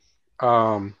Dreezy.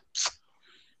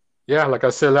 Yeah, like I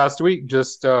said last week,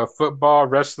 just football,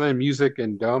 wrestling, music,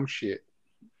 and dumb shit.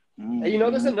 Hey, you know,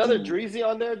 there's another Dreezy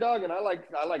on there, dog, and I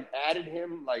added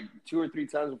him like 2 or 3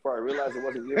 times before I realized it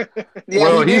wasn't you.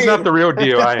 Well, he's not the real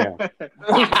deal. I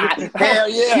am. Hell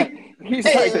yeah. He's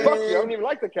like, fuck you, I don't even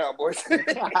like the Cowboys.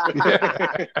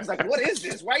 He's like, what is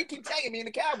this? Why you keep tagging me in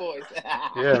the Cowboys?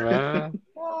 Yeah, man.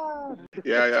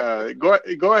 Yeah.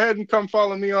 Go ahead and come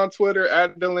follow me on Twitter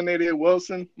at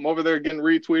Dylan88Wilson. I'm over there getting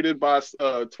retweeted by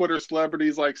Twitter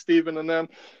celebrities like Steven and them.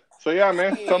 So yeah,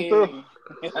 man, come through.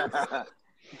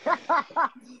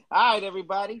 All right,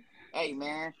 everybody. Hey,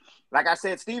 man. Like I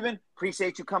said, Steven,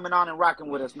 appreciate you coming on and rocking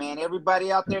with us, man.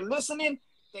 Everybody out there listening,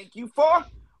 thank you for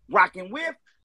rocking with